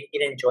 he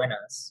didn't join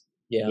us.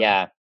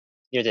 Yeah.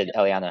 You did,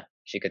 Eliana.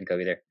 She couldn't go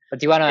either. But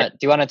do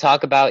you wanna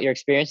talk about your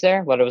experience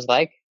there? What it was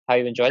like? How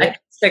you enjoyed it?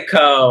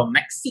 Mexico.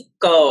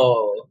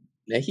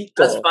 That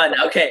was fun.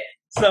 Okay.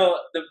 So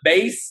the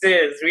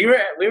bases, we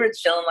were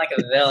chilling like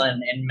a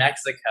villain in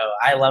Mexico.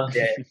 I loved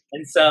it.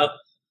 And so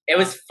it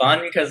was fun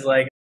because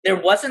there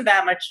wasn't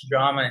that much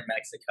drama in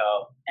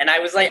Mexico. And I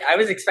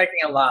was expecting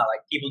a lot,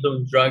 like people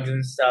doing drugs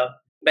and stuff.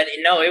 But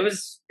no, it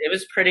was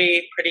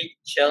pretty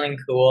chill and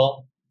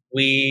cool.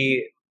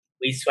 We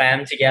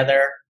swam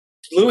together.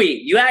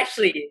 Louis, you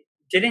actually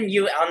didn't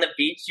you on the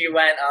beach you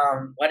went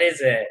what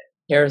is it?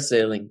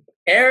 Parasailing.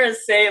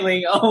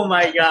 Oh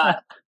my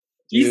god.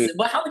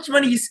 How much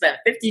money you spent?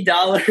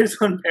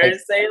 $50 on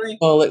parasailing?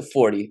 Oh, like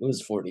 40. It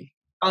was 40.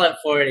 Oh, at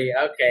 40.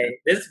 Okay.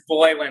 This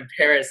boy went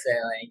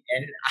parasailing,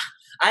 and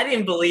I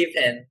didn't believe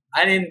him.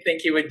 I didn't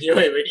think he would do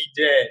it, but he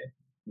did.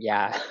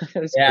 Yeah. It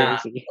was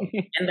crazy.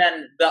 And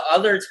then the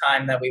other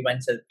time that we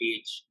went to the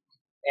beach,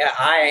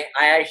 I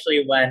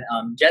actually went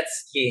jet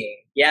skiing.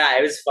 Yeah,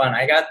 it was fun.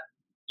 I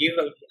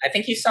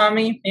think you saw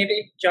me,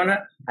 maybe,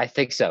 Jonah? I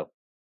think so.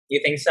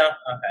 You think so?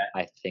 Okay.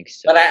 I think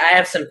so. But I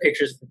have some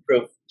pictures for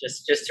proof,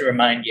 just to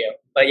remind you.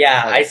 But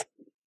yeah,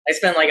 I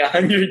spent like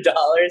 $100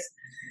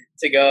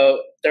 to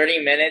go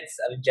 30 minutes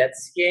of jet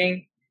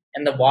skiing,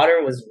 and the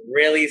water was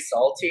really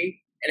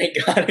salty, and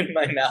it got in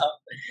my mouth,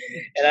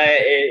 and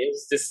it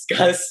was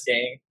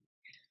disgusting.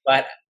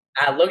 But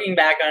looking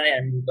back on it,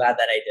 I'm glad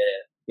that I did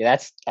it. Yeah,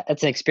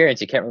 that's an experience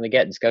you can't really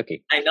get in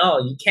Skokie. I know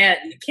you can't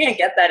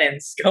get that in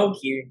Skokie.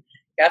 You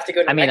have to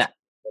go to Mexico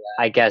for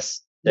that. I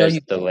guess there's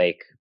the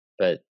lake,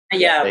 but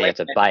Yeah, Then you like,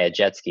 have to buy a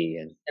jet ski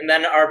and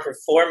then our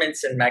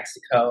performance in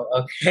Mexico.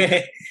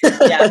 Okay,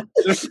 yeah.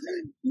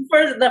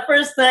 The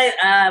first night,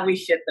 we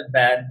shit the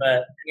bed,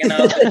 but and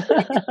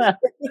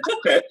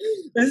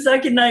the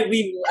second night,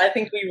 I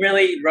think we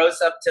really rose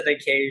up to the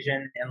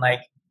occasion, and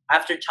like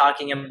after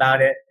talking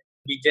about it,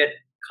 we did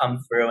come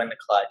through in the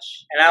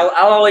clutch, and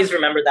I'll always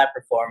remember that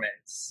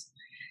performance.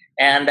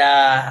 And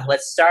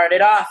let's start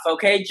it off,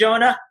 okay,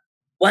 Jonah?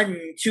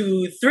 1,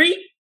 2,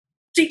 3.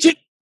 oh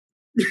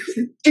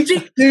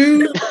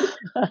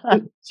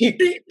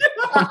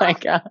my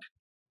god.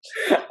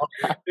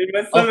 We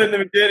messed up in the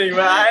beginning,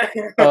 right?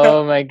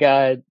 Oh my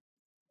god.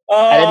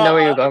 I didn't know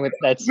where you were going with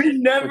that. We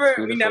never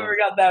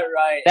got that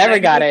right. Never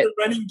got it. The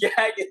running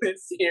gag in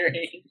this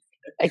series.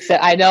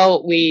 Except I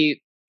know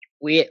we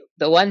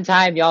the one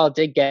time y'all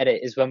did get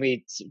it is when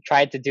we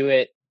tried to do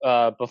it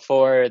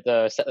before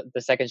the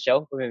second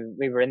show.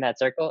 We were in that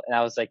circle, and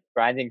I was like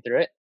grinding through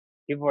it.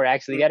 People were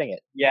actually getting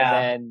it. Yeah.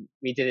 And then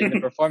we did it in the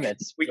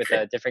performance with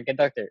a different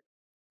conductor.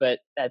 But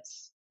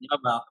that's in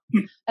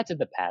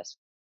the past.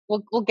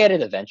 We'll get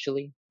it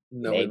eventually.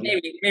 No,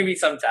 Maybe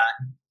sometime.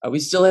 Are we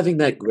still having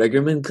that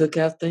Gregerman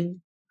cookout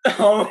thing?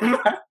 Oh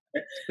my.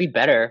 We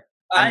better.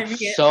 I'm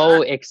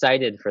so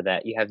excited for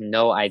that. You have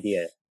no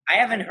idea. I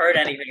haven't heard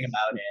anything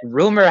about it.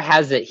 Rumor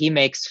has it he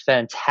makes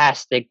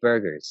fantastic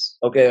burgers.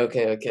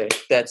 Okay.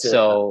 That's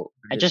so,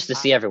 and just to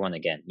see everyone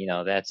again,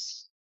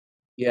 that's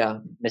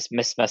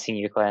missing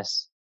your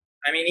class.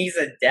 I mean, he's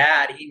a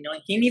dad. He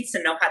needs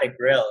to know how to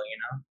grill.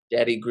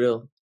 Daddy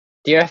grill.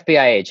 Dear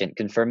FBI agent,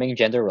 confirming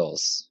gender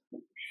roles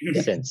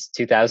since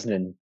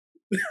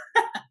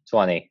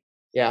 2020.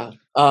 Yeah.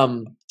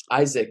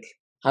 Isaac,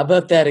 how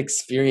about that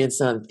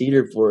experience on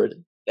theater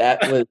board?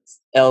 That was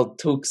El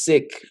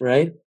Toxic,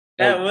 right?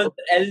 That was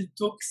El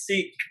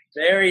Toxic.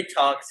 Very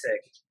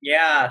toxic.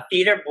 Yeah,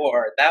 theater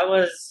board. That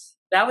was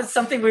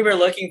something we were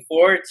looking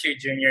forward to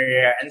junior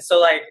year. And so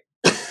like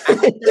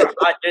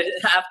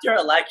after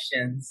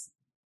elections,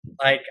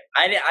 like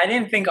I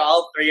didn't think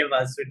all three of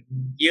us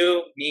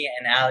you, me,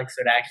 and Alex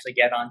would actually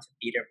get onto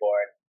theater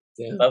board.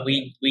 Yeah. But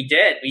we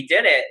did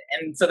it.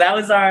 And so that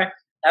was our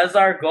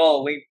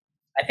goal.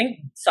 I think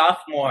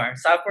sophomore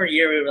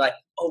year, we were like,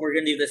 oh, we're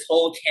going to do this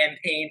whole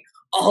campaign,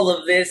 all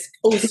of this,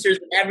 posters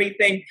and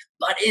everything,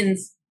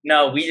 buttons.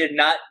 No, we did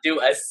not do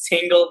a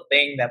single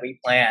thing that we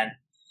planned.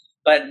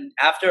 But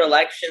after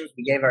elections,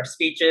 we gave our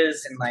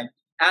speeches, and like,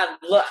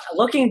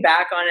 looking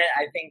back on it,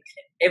 I think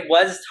it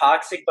was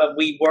toxic, but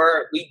we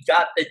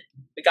got the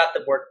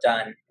work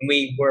done. And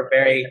we were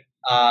very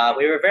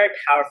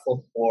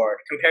powerful board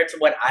compared to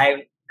what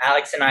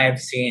Alex and I have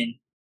seen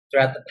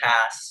throughout the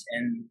past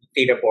in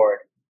theater board.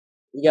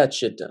 We got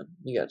shit done.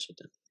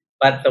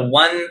 But the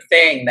one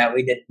thing that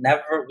we did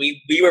never,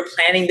 we were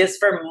planning this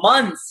for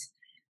months.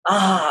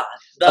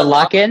 The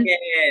lock-in?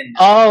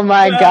 Oh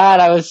my god,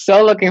 I was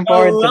so looking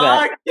forward to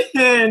that.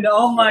 Lock-in!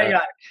 Oh my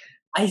god.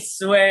 I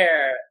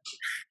swear.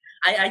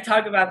 I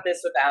talk about this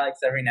with Alex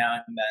every now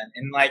and then.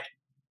 And like,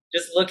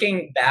 just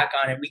looking back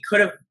on it, we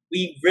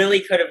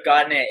really could have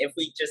gotten it if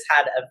we just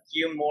had a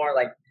few more,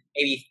 like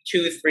maybe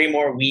 2-3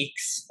 more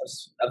weeks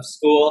of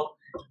school,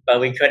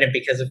 but we couldn't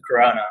because of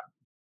Corona.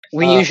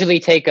 We usually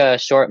take a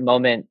short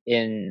moment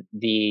in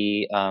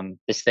the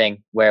this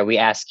thing where we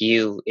ask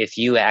you if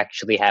you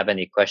actually have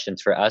any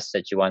questions for us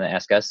that you want to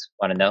ask us,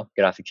 want to know,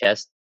 get off your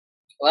chest.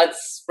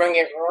 Let's bring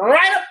it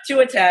right up to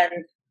a 10.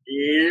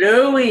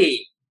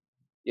 Louis,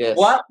 yes.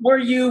 What were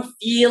you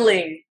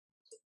feeling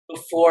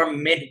before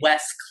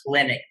Midwest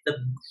Clinic, the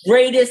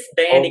greatest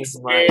band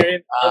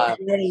experience of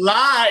your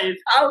life?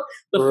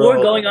 Before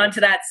going on to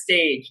that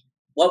stage,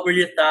 what were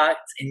your thoughts,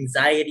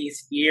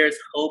 anxieties, fears,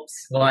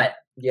 hopes? What?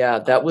 Yeah,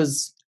 that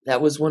was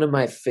one of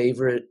my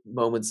favorite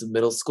moments of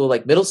middle school.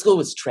 Like, middle school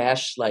was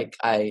trash. Like,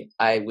 I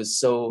was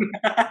so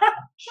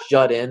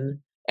shut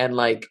in and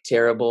like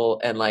terrible,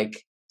 and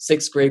like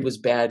 6th grade was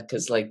bad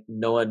because like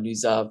Noah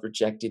Nuzov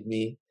rejected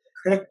me.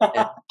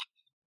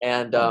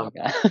 And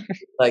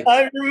like,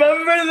 I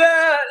remember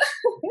that.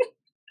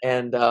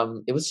 And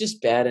it was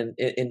just bad, and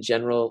in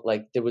general,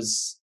 like there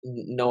was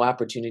no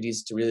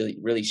opportunities to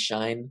really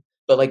shine.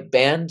 But like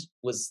band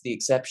was the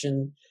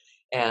exception,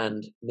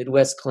 and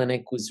Midwest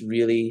Clinic was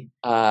really.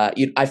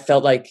 I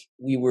felt like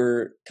we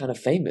were kind of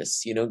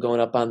famous, going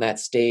up on that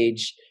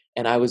stage,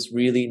 and I was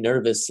really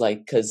nervous,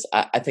 like because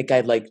I think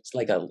I'd like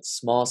a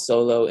small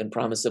solo in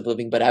Promise of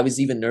Living, but I was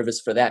even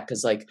nervous for that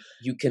because like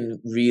you can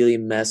really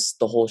mess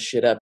the whole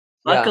shit up.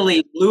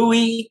 Luckily,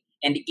 Louis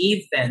and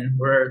E10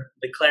 were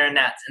the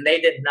clarinets, and they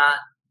did not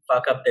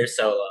fuck up their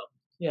solo.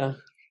 Yeah.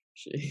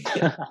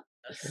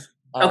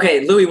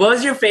 Okay, Louis, what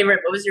was your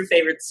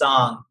favorite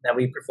song that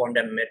we performed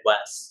in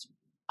Midwest?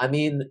 I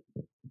mean,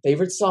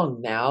 favorite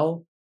song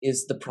now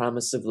is The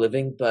Promise of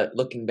Living, but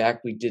looking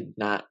back, we did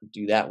not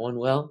do that one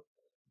well.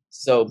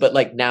 So, but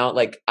like now,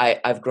 like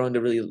I've grown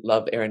to really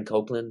love Aaron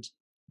Copland.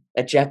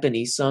 That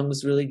Japanese song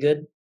was really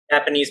good.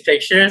 Japanese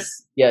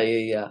Pictures?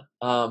 Yeah.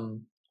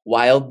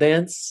 Wild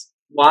Dance.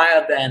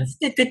 Wild Dance.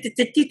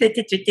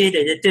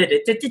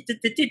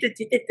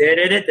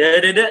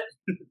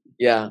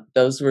 Yeah,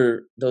 those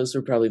were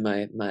probably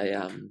my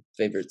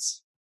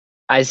favorites.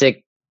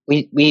 Isaac,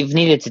 we've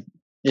needed to.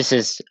 This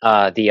is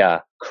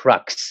the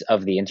crux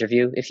of the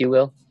interview, if you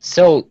will.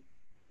 So,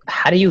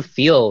 how do you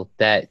feel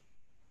that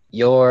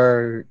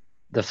you're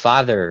the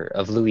father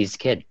of Louis'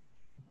 kid?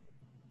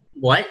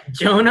 What,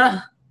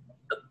 Jonah?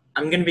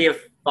 I'm gonna be a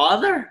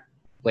father?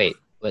 Wait,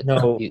 what?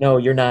 No,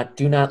 you're not.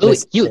 Do not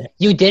Louis, listen.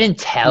 you didn't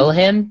tell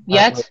him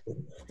yet?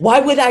 Why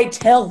would I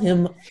tell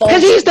him?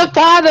 Because he's the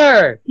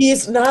father!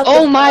 He's not.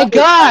 Oh my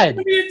God!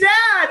 I'm your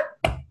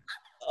dad!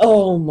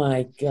 Oh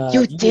my God!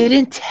 You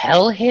didn't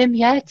tell him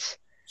yet?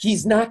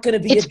 He's not going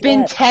to be. It's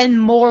been 10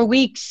 more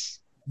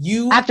weeks.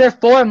 You after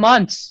 4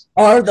 months.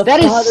 Are the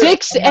that father is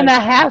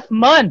 6.5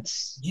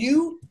 months.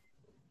 You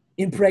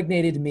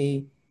impregnated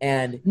me,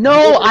 and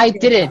no, I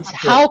didn't.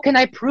 How can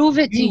I prove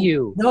it to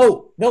you?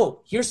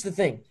 No. Here's the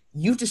thing.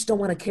 You just don't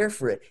want to care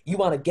for it. You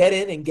want to get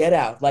in and get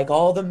out, like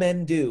all the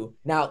men do.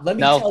 Now, let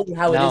me tell you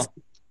how it is.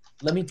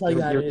 Let me tell you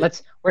how it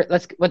is.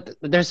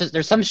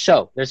 There's some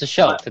show. There's a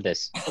show for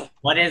this.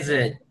 What is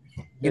it?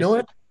 You know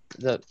what?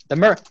 The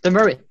Murray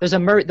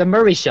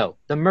show.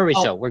 The Murray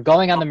show. We're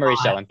going on the Murray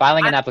show. I'm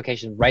filing an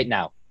application right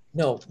now.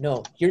 No.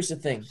 Here's the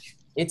thing.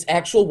 It's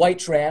actual white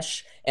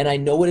trash, and I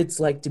know what it's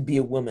like to be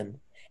a woman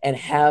and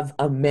have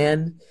a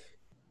man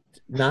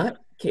not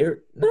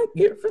care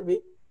for me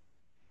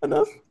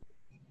enough.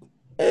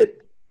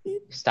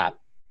 Stop.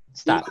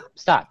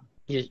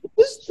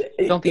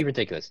 Don't be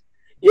ridiculous.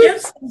 Give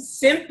some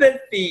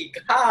sympathy,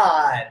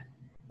 God.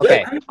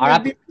 Okay, we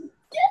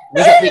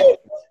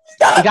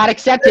got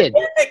accepted.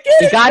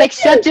 We got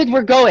accepted.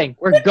 We're going.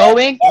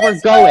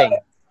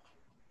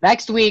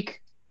 Next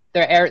week,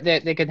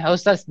 they can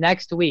host us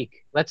next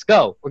week. Let's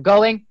go. We're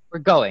going.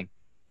 Fine.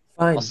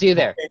 I'll see you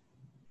there.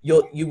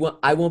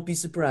 I won't be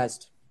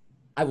surprised.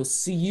 I will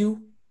see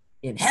you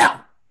in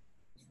hell.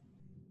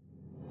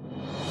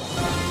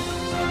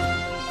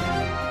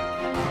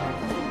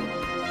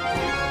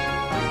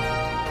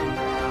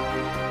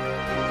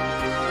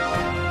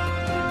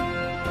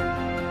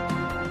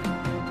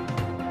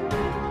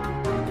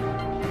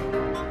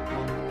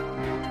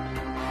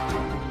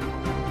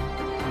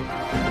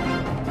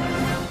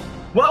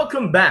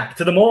 Welcome back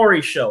to The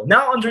Maury Show,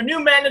 now under new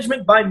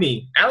management by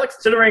me, Alex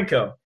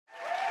Tidorenko.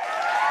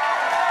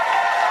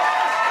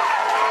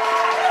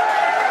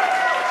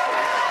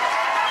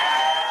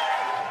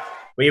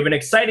 We have an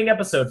exciting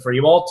episode for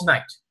you all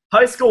tonight.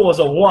 High school was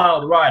a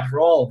wild ride for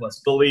all of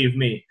us, believe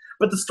me.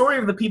 But the story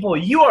of the people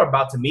you are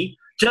about to meet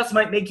just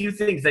might make you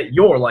think that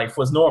your life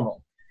was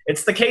normal.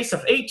 It's the case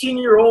of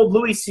 18-year-old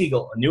Louis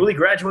Siegel, a newly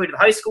graduated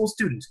high school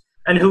student,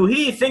 and who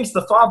he thinks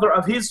the father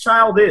of his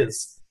child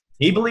is.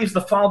 He believes the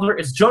father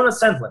is Jonah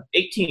Sendlin,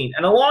 18,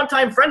 and a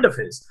longtime friend of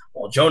his,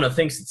 while Jonah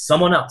thinks it's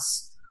someone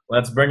else.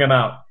 Let's bring them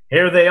out.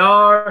 Here they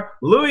are,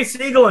 Louis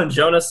Siegel and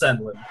Jonah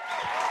Sendlin.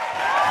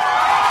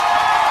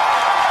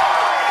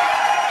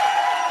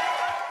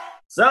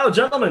 So,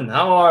 gentlemen,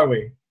 how are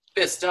we?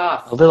 Pissed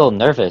off. A little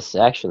nervous,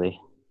 actually.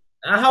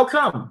 How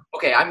come?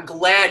 Okay, I'm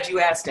glad you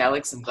asked,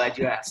 Alex. I'm glad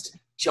you asked.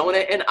 Jonah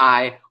and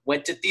I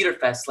went to Theater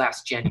Fest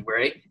last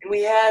January, and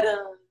we had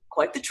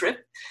quite the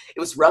trip.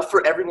 It was rough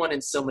for everyone in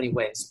so many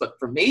ways, but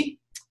for me,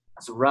 it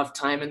was a rough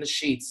time in the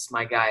sheets,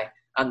 my guy.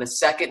 On the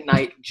second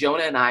night,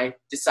 Jonah and I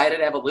decided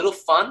to have a little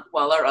fun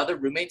while our other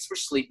roommates were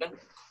sleeping,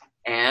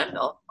 and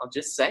I'll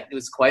just say it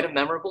was quite a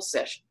memorable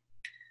session.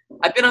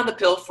 I've been on the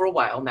pill for a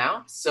while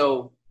now,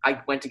 so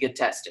I went to get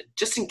tested,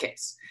 just in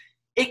case.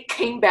 It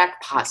came back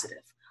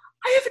positive.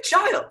 I have a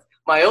child,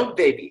 my own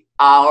baby,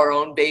 our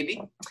own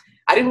baby.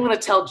 I didn't want to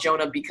tell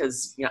Jonah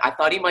because I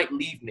thought he might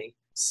leave me,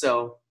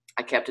 so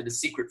I kept it a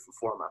secret for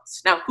 4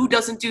 months. Now, who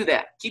doesn't do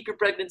that? Keep your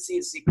pregnancy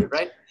a secret,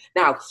 right?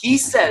 Now, he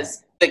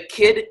says the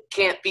kid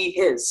can't be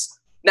his.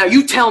 Now,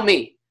 you tell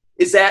me,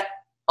 is that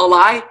a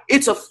lie?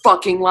 It's a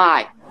fucking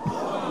lie.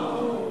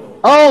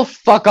 Oh,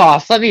 fuck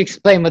off. Let me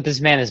explain what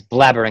this man is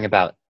blabbering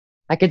about.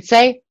 I could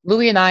say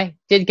Louis and I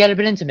did get a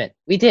bit intimate.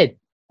 We did.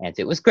 And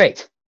it was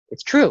great.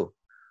 It's true.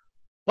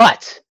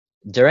 But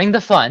during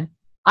the fun,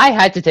 I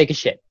had to take a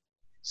shit.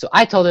 So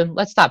I told him,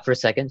 let's stop for a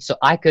second so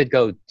I could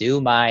go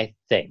do my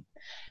thing.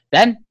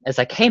 Then, as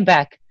I came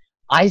back,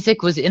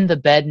 Isaac was in the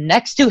bed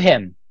next to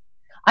him.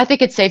 I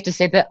think it's safe to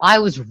say that I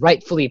was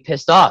rightfully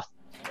pissed off.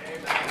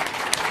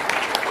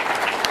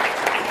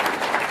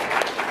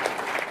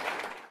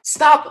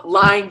 Stop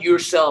lying to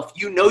yourself.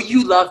 You know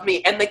you love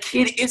me, and the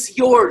kid is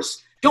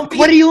yours. Don't be.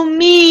 What do you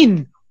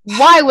mean?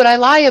 Why would I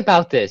lie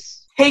about this?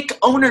 Take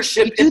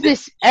ownership. You do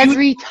this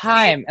every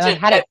time, and I've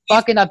had it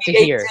fucking up to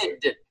here.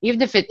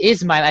 Even if it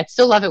is mine, I'd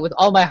still love it with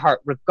all my heart.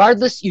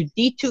 Regardless, you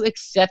need to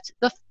accept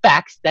the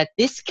fact that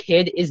this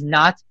kid is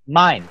not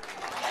mine.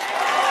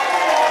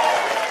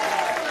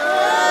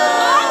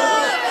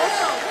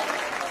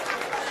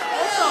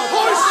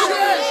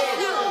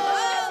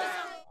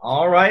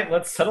 All right,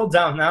 let's settle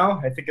down now.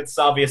 I think it's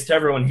obvious to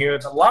everyone here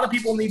that a lot of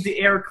people need the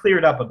air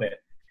cleared up a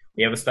bit.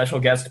 We have a special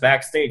guest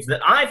backstage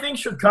that I think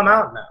should come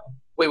out now.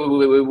 Wait,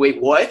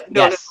 what?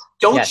 No, Yes.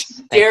 Don't Yes,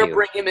 you dare you.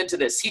 bring him into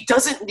this. He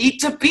doesn't need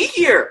to be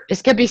here.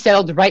 This can be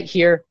settled right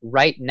here,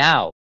 right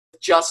now.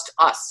 just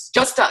us.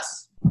 Just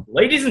us.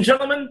 Ladies and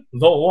gentlemen,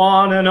 the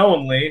one and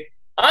only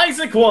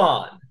Isaac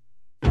Wan.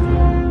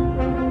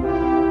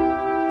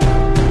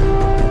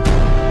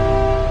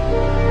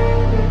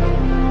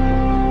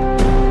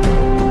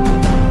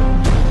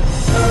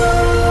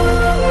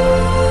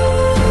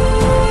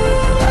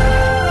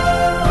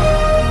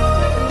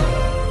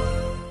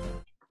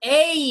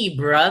 Hey,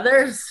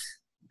 brothers.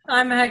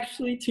 I'm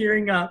actually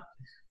tearing up.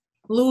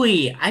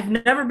 Louis, I've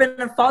never been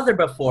a father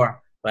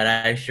before, but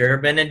I've sure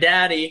been a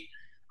daddy.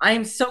 I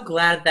am so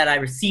glad that I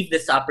received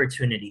this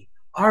opportunity.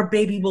 Our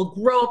baby will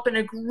grow up in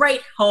a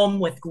great home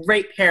with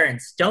great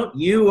parents. Don't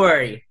you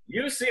worry.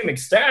 You seem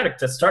ecstatic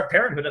to start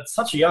parenthood at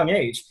such a young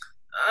age.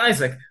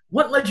 Isaac,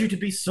 what led you to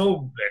be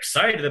so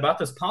excited about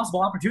this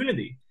possible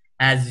opportunity?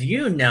 As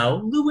you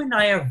know, Lou and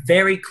I are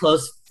very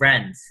close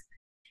friends.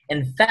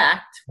 In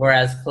fact, we're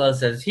as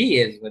close as he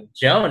is with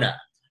Jonah.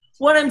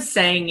 What I'm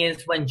saying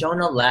is when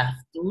Jonah left,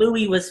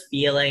 Louis was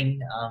feeling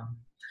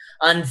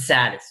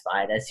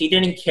unsatisfied as he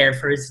didn't care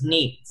for his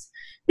needs.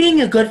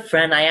 Being a good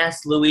friend, I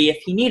asked Louis if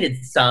he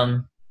needed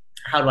some,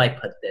 how do I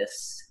put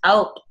this,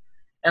 help,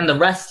 and the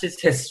rest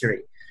is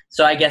history.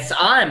 So I guess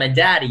I'm a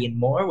daddy in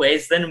more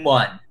ways than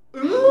one.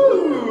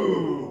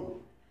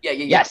 Ooh. Yeah.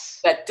 Yes.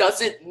 That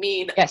doesn't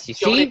mean Yes, you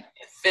Jonah see? didn't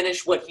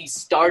finish what he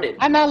started.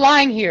 I'm not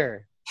lying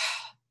here.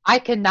 I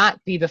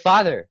cannot be the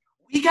father.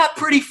 We got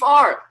pretty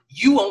far.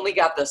 You only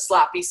got the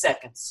sloppy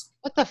seconds.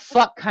 What the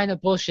fuck kind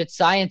of bullshit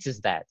science is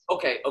that?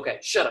 Okay,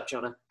 shut up,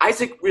 Jonah.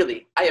 Isaac,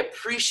 really, I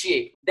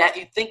appreciate that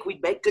you think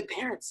we'd make good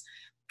parents,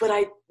 but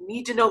I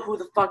need to know who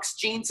the fuck's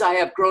genes I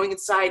have growing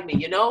inside me,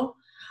 you know?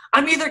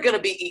 I'm either gonna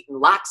be eating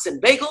lox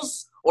and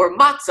bagels or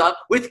matzah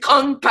with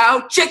Kung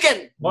Pao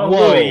chicken! Well,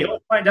 Whoa, Louis,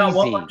 you'll find out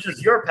what easy.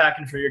 lunches you're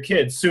packing for your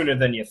kids sooner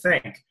than you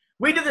think.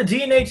 We did a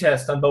DNA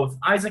test on both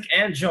Isaac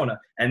and Jonah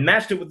and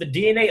matched it with the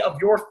DNA of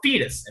your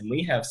fetus, and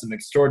we have some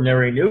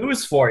extraordinary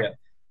news for you.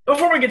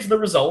 Before we get to the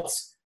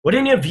results, would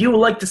any of you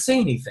like to say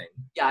anything?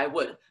 Yeah, I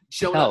would.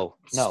 Jonah,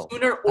 No.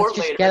 sooner or Let's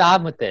just later, get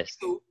on with this.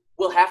 you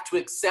will have to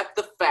accept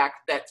the fact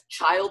that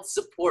child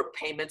support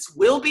payments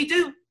will be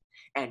due,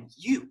 and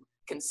you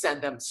can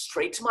send them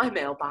straight to my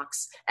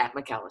mailbox at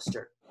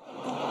McAllister.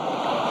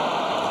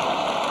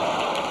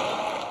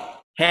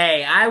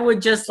 Hey, I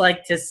would just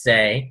like to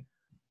say,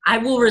 I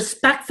will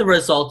respect the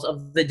results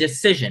of the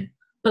decision,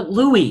 but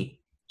Louis,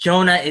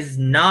 Jonah is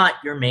not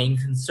your main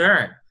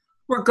concern.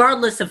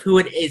 Regardless of who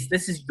it is,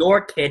 this is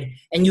your kid,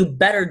 and you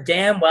better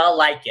damn well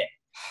like it.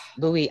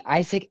 Louis,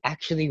 Isaac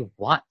actually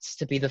wants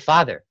to be the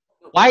father.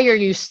 Why are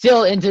you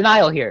still in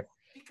denial here?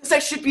 Because I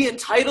should be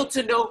entitled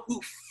to know who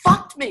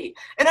fucked me.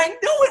 And I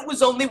know it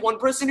was only one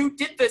person who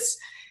did this.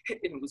 It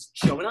was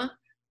Jonah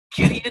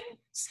Gideon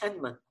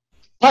Senlin.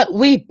 But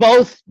we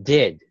both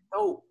did.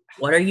 No.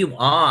 What are you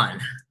on?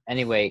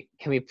 Anyway,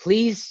 can we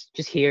please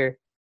just hear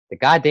the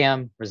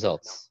goddamn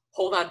results?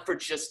 Hold on for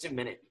just a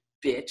minute,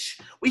 bitch.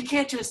 We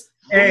can't just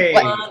Hey.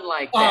 move on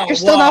like that. You're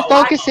still not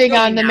focusing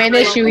on the main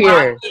issue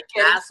here.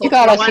 You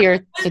got us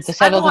here to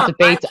settle the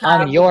debate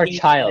on your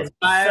child.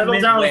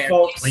 Settle down,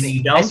 folks. When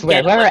you I don't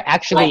swear, get whoever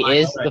actually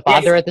is the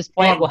father at this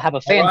point will have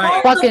a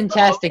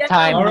fan-fucking-tastic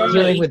time Alright.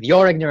 dealing with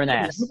your ignorant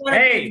ass. You want to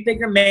be a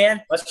bigger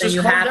man, Let's then just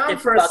you calm have down to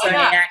for a fucking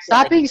second. act Stop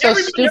like being so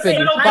Everybody stupid,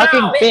 you settle fucking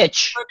down.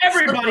 bitch.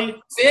 Everybody,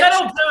 Bitch.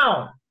 settle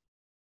down.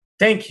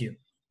 Thank you.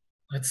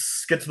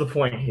 Let's get to the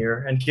point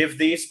here and give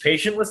these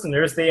patient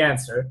listeners the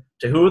answer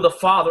to who the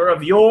father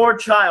of your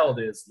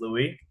child is,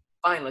 Louis.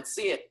 Fine, let's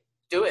see it.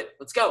 Do it.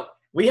 Let's go.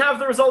 We have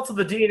the results of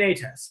the DNA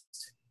test.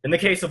 In the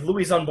case of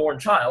Louis' unborn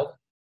child,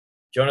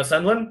 Jonah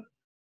Senlin,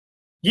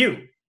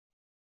 you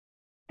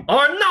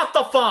are not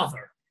the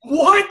father.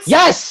 What?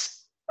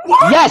 Yes!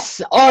 What?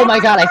 Yes! Oh my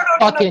god, I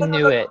fucking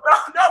knew it.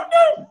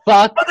 No.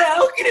 Fuck How the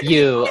hell can it be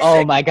you. Isaac?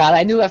 Oh my god,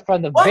 I knew it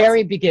from the What?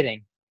 very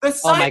beginning. The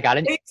Oh my god,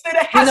 and science states that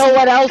it you has know to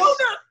what be else?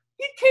 Jonah.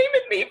 He came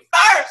at me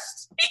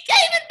first. He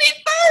came at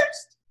me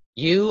first.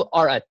 You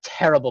are a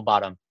terrible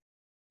bottom.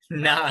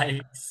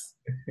 nice.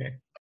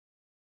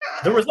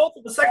 The results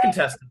of the second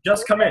test have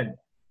just come in.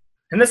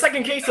 In the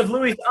second case of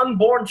Louis'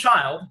 unborn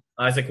child,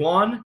 Isaac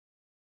Wan,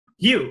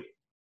 you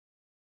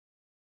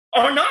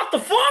are not the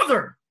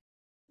father.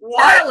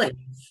 Alex,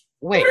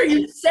 Wait, what are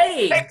you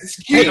saying?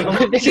 Excuse me.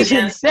 wait, this is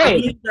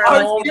insane.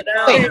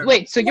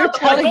 Wait, so you're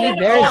telling me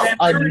there's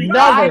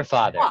another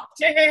father?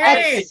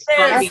 Hey,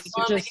 That's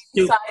just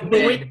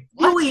Louis,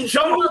 Louis,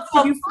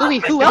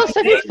 who else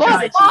have you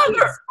fucked?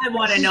 I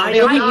want to know.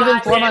 Maybe even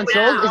 4 months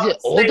old? Is it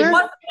older?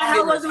 What the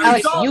hell was the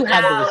Alex, result? you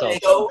have the Alex?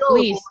 results.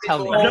 Please tell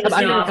me.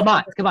 Come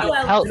on. Who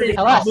else Tell is us. it?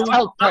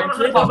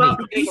 Tell me.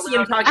 You see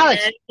him talking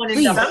Alex, to anyone in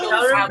please.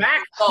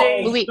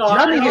 the Louis,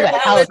 tell me who the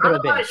hell it could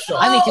have been.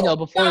 I need to know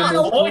before we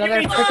move to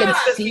another freaking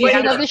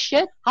season of this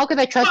shit. How could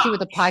I trust you with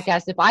the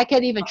podcast if I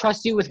can't even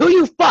trust you with who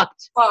you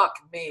fucked? Fuck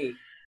me.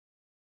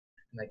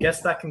 And I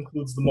guess that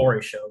concludes the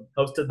Maury Show,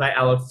 hosted by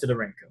Alex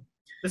Tidorenko.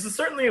 This is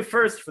certainly a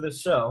first for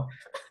this show.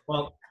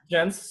 Well,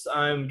 gents,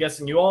 I'm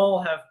guessing you all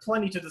have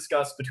plenty to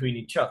discuss between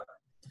each other.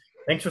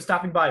 Thanks for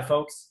stopping by,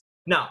 folks.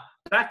 Now,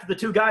 back to the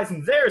two guys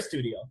in their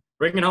studio.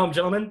 Bring it home,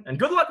 gentlemen, and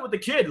good luck with the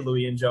kid,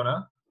 Louis and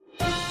Jonah.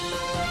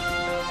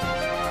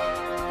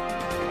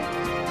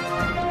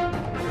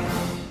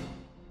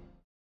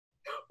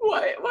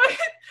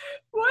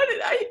 Why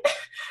did I,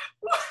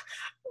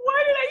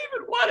 why did I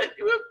even want to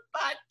do a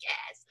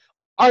podcast?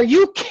 Are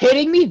you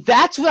kidding me?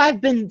 That's what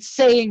I've been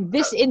saying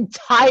this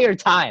entire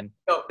time.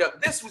 No,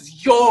 this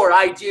was your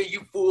idea,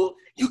 you fool.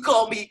 You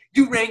called me,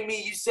 you rang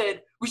me, you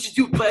said we should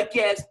do a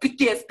podcast,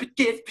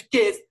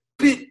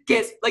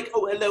 like,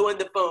 oh, hello on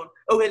the phone.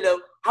 Oh, hello.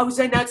 How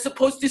was I not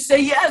supposed to say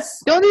yes?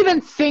 Don't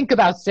even think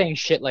about saying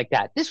shit like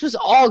that. This was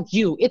all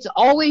you. It's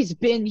always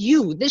been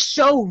you. This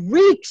show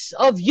reeks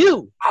of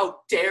you. How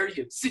dare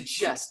you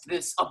suggest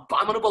this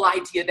abominable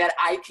idea that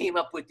I came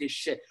up with this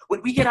shit?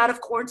 When we get out of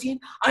quarantine,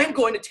 I'm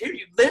going to tear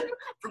you limb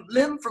from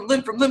limb from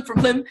limb from limb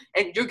from limb,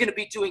 and you're going to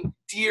be doing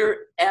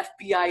Dear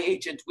FBI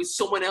Agent with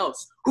someone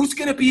else. Who's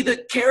going to be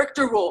the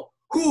character role?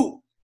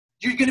 Who?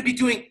 You're going to be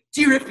doing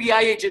Dear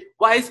FBI Agent.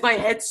 Why is my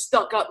head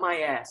stuck up my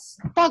ass?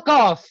 Fuck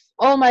off.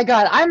 Oh my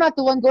god, I'm not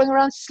the one going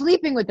around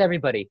sleeping with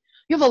everybody.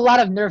 You have a lot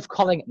of nerve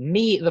calling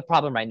me the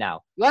problem right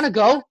now. You want to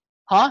go?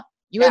 Huh?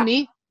 You and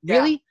me?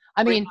 Really?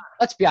 I mean,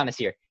 let's be honest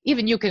here.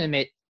 Even you can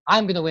admit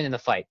I'm going to win in the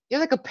fight. You're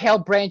like a pale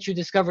branch who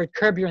discovered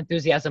Curb Your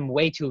Enthusiasm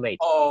way too late.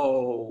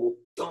 Oh,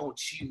 don't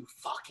you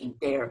fucking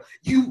dare.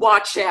 You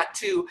watch that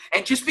too.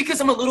 And just because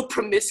I'm a little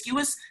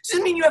promiscuous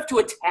doesn't mean you have to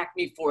attack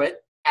me for it.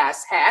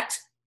 Asshat.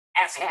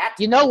 Asshat.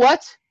 You know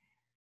what?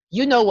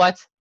 You know what?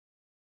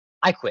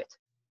 I quit.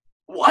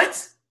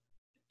 What?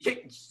 You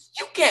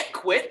can't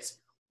quit.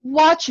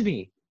 Watch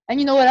me. And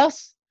you know what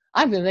else?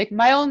 I'm going to make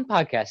my own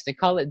podcast and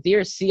call it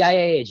Dear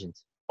CIA Agent.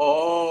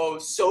 Oh,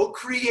 so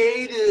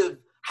creative.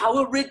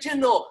 How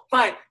original.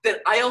 Fine, then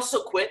I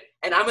also quit,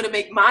 and I'm going to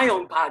make my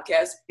own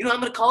podcast. You know what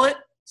I'm going to call it?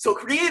 So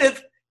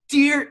creative.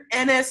 Dear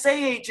NSA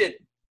Agent.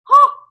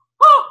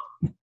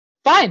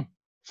 Fine.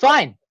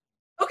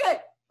 Okay.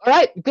 All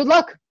right, good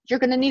luck. You're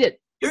going to need it.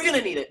 You're going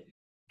to need it.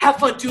 Have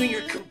fun doing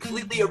your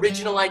completely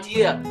original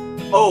idea.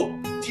 Oh,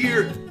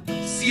 Dear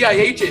CIA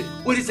Agent.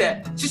 What is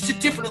that? Just a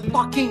different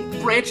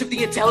fucking branch of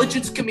the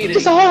intelligence community.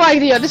 This whole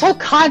idea, this whole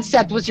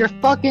concept was your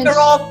fucking They're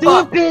all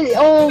stupid.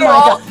 Oh They're my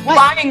all god.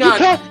 spying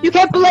on us. You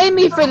can't blame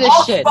me for this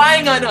all shit.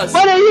 spying on us.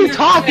 What are you Dear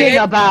talking CIA,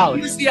 about?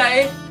 Dear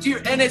CIA, Dear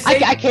NSA.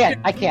 I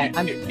can't.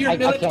 I'm, Dear I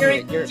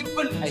military. can't.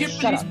 You're,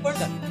 shut up.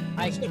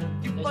 Police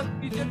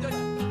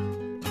force.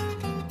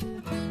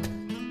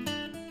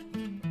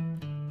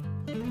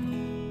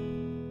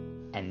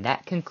 And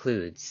that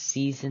concludes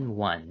Season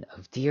 1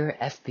 of Dear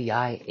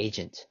FBI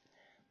Agent.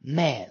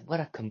 Man, what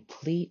a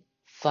complete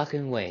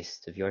fucking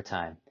waste of your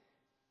time.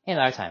 And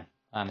our time,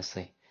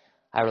 honestly.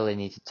 I really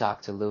need to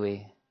talk to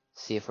Louis,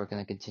 see if we're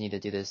going to continue to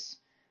do this.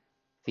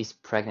 If he's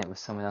pregnant with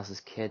someone else's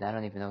kid, I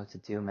don't even know what to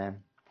do,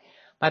 man.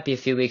 Might be a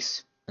few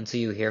weeks until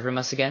you hear from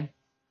us again.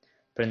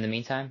 But in the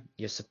meantime,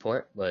 your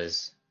support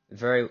was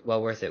very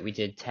well worth it. We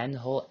did 10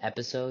 whole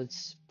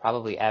episodes,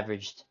 probably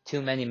averaged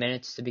too many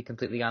minutes to be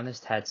completely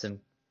honest. Had some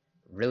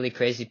really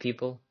crazy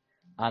people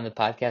on the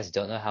podcast.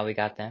 Don't know how we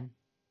got them.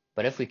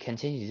 But if we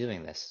continue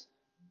doing this,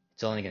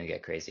 it's only going to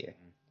get crazier.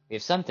 We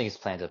have some things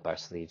planned up our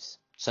sleeves.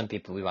 Some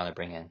people we want to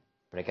bring in.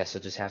 But I guess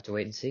we'll just have to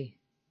wait and see.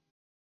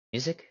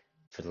 Music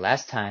for the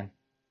last time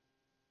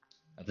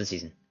of the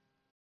season.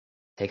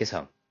 Take us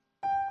home.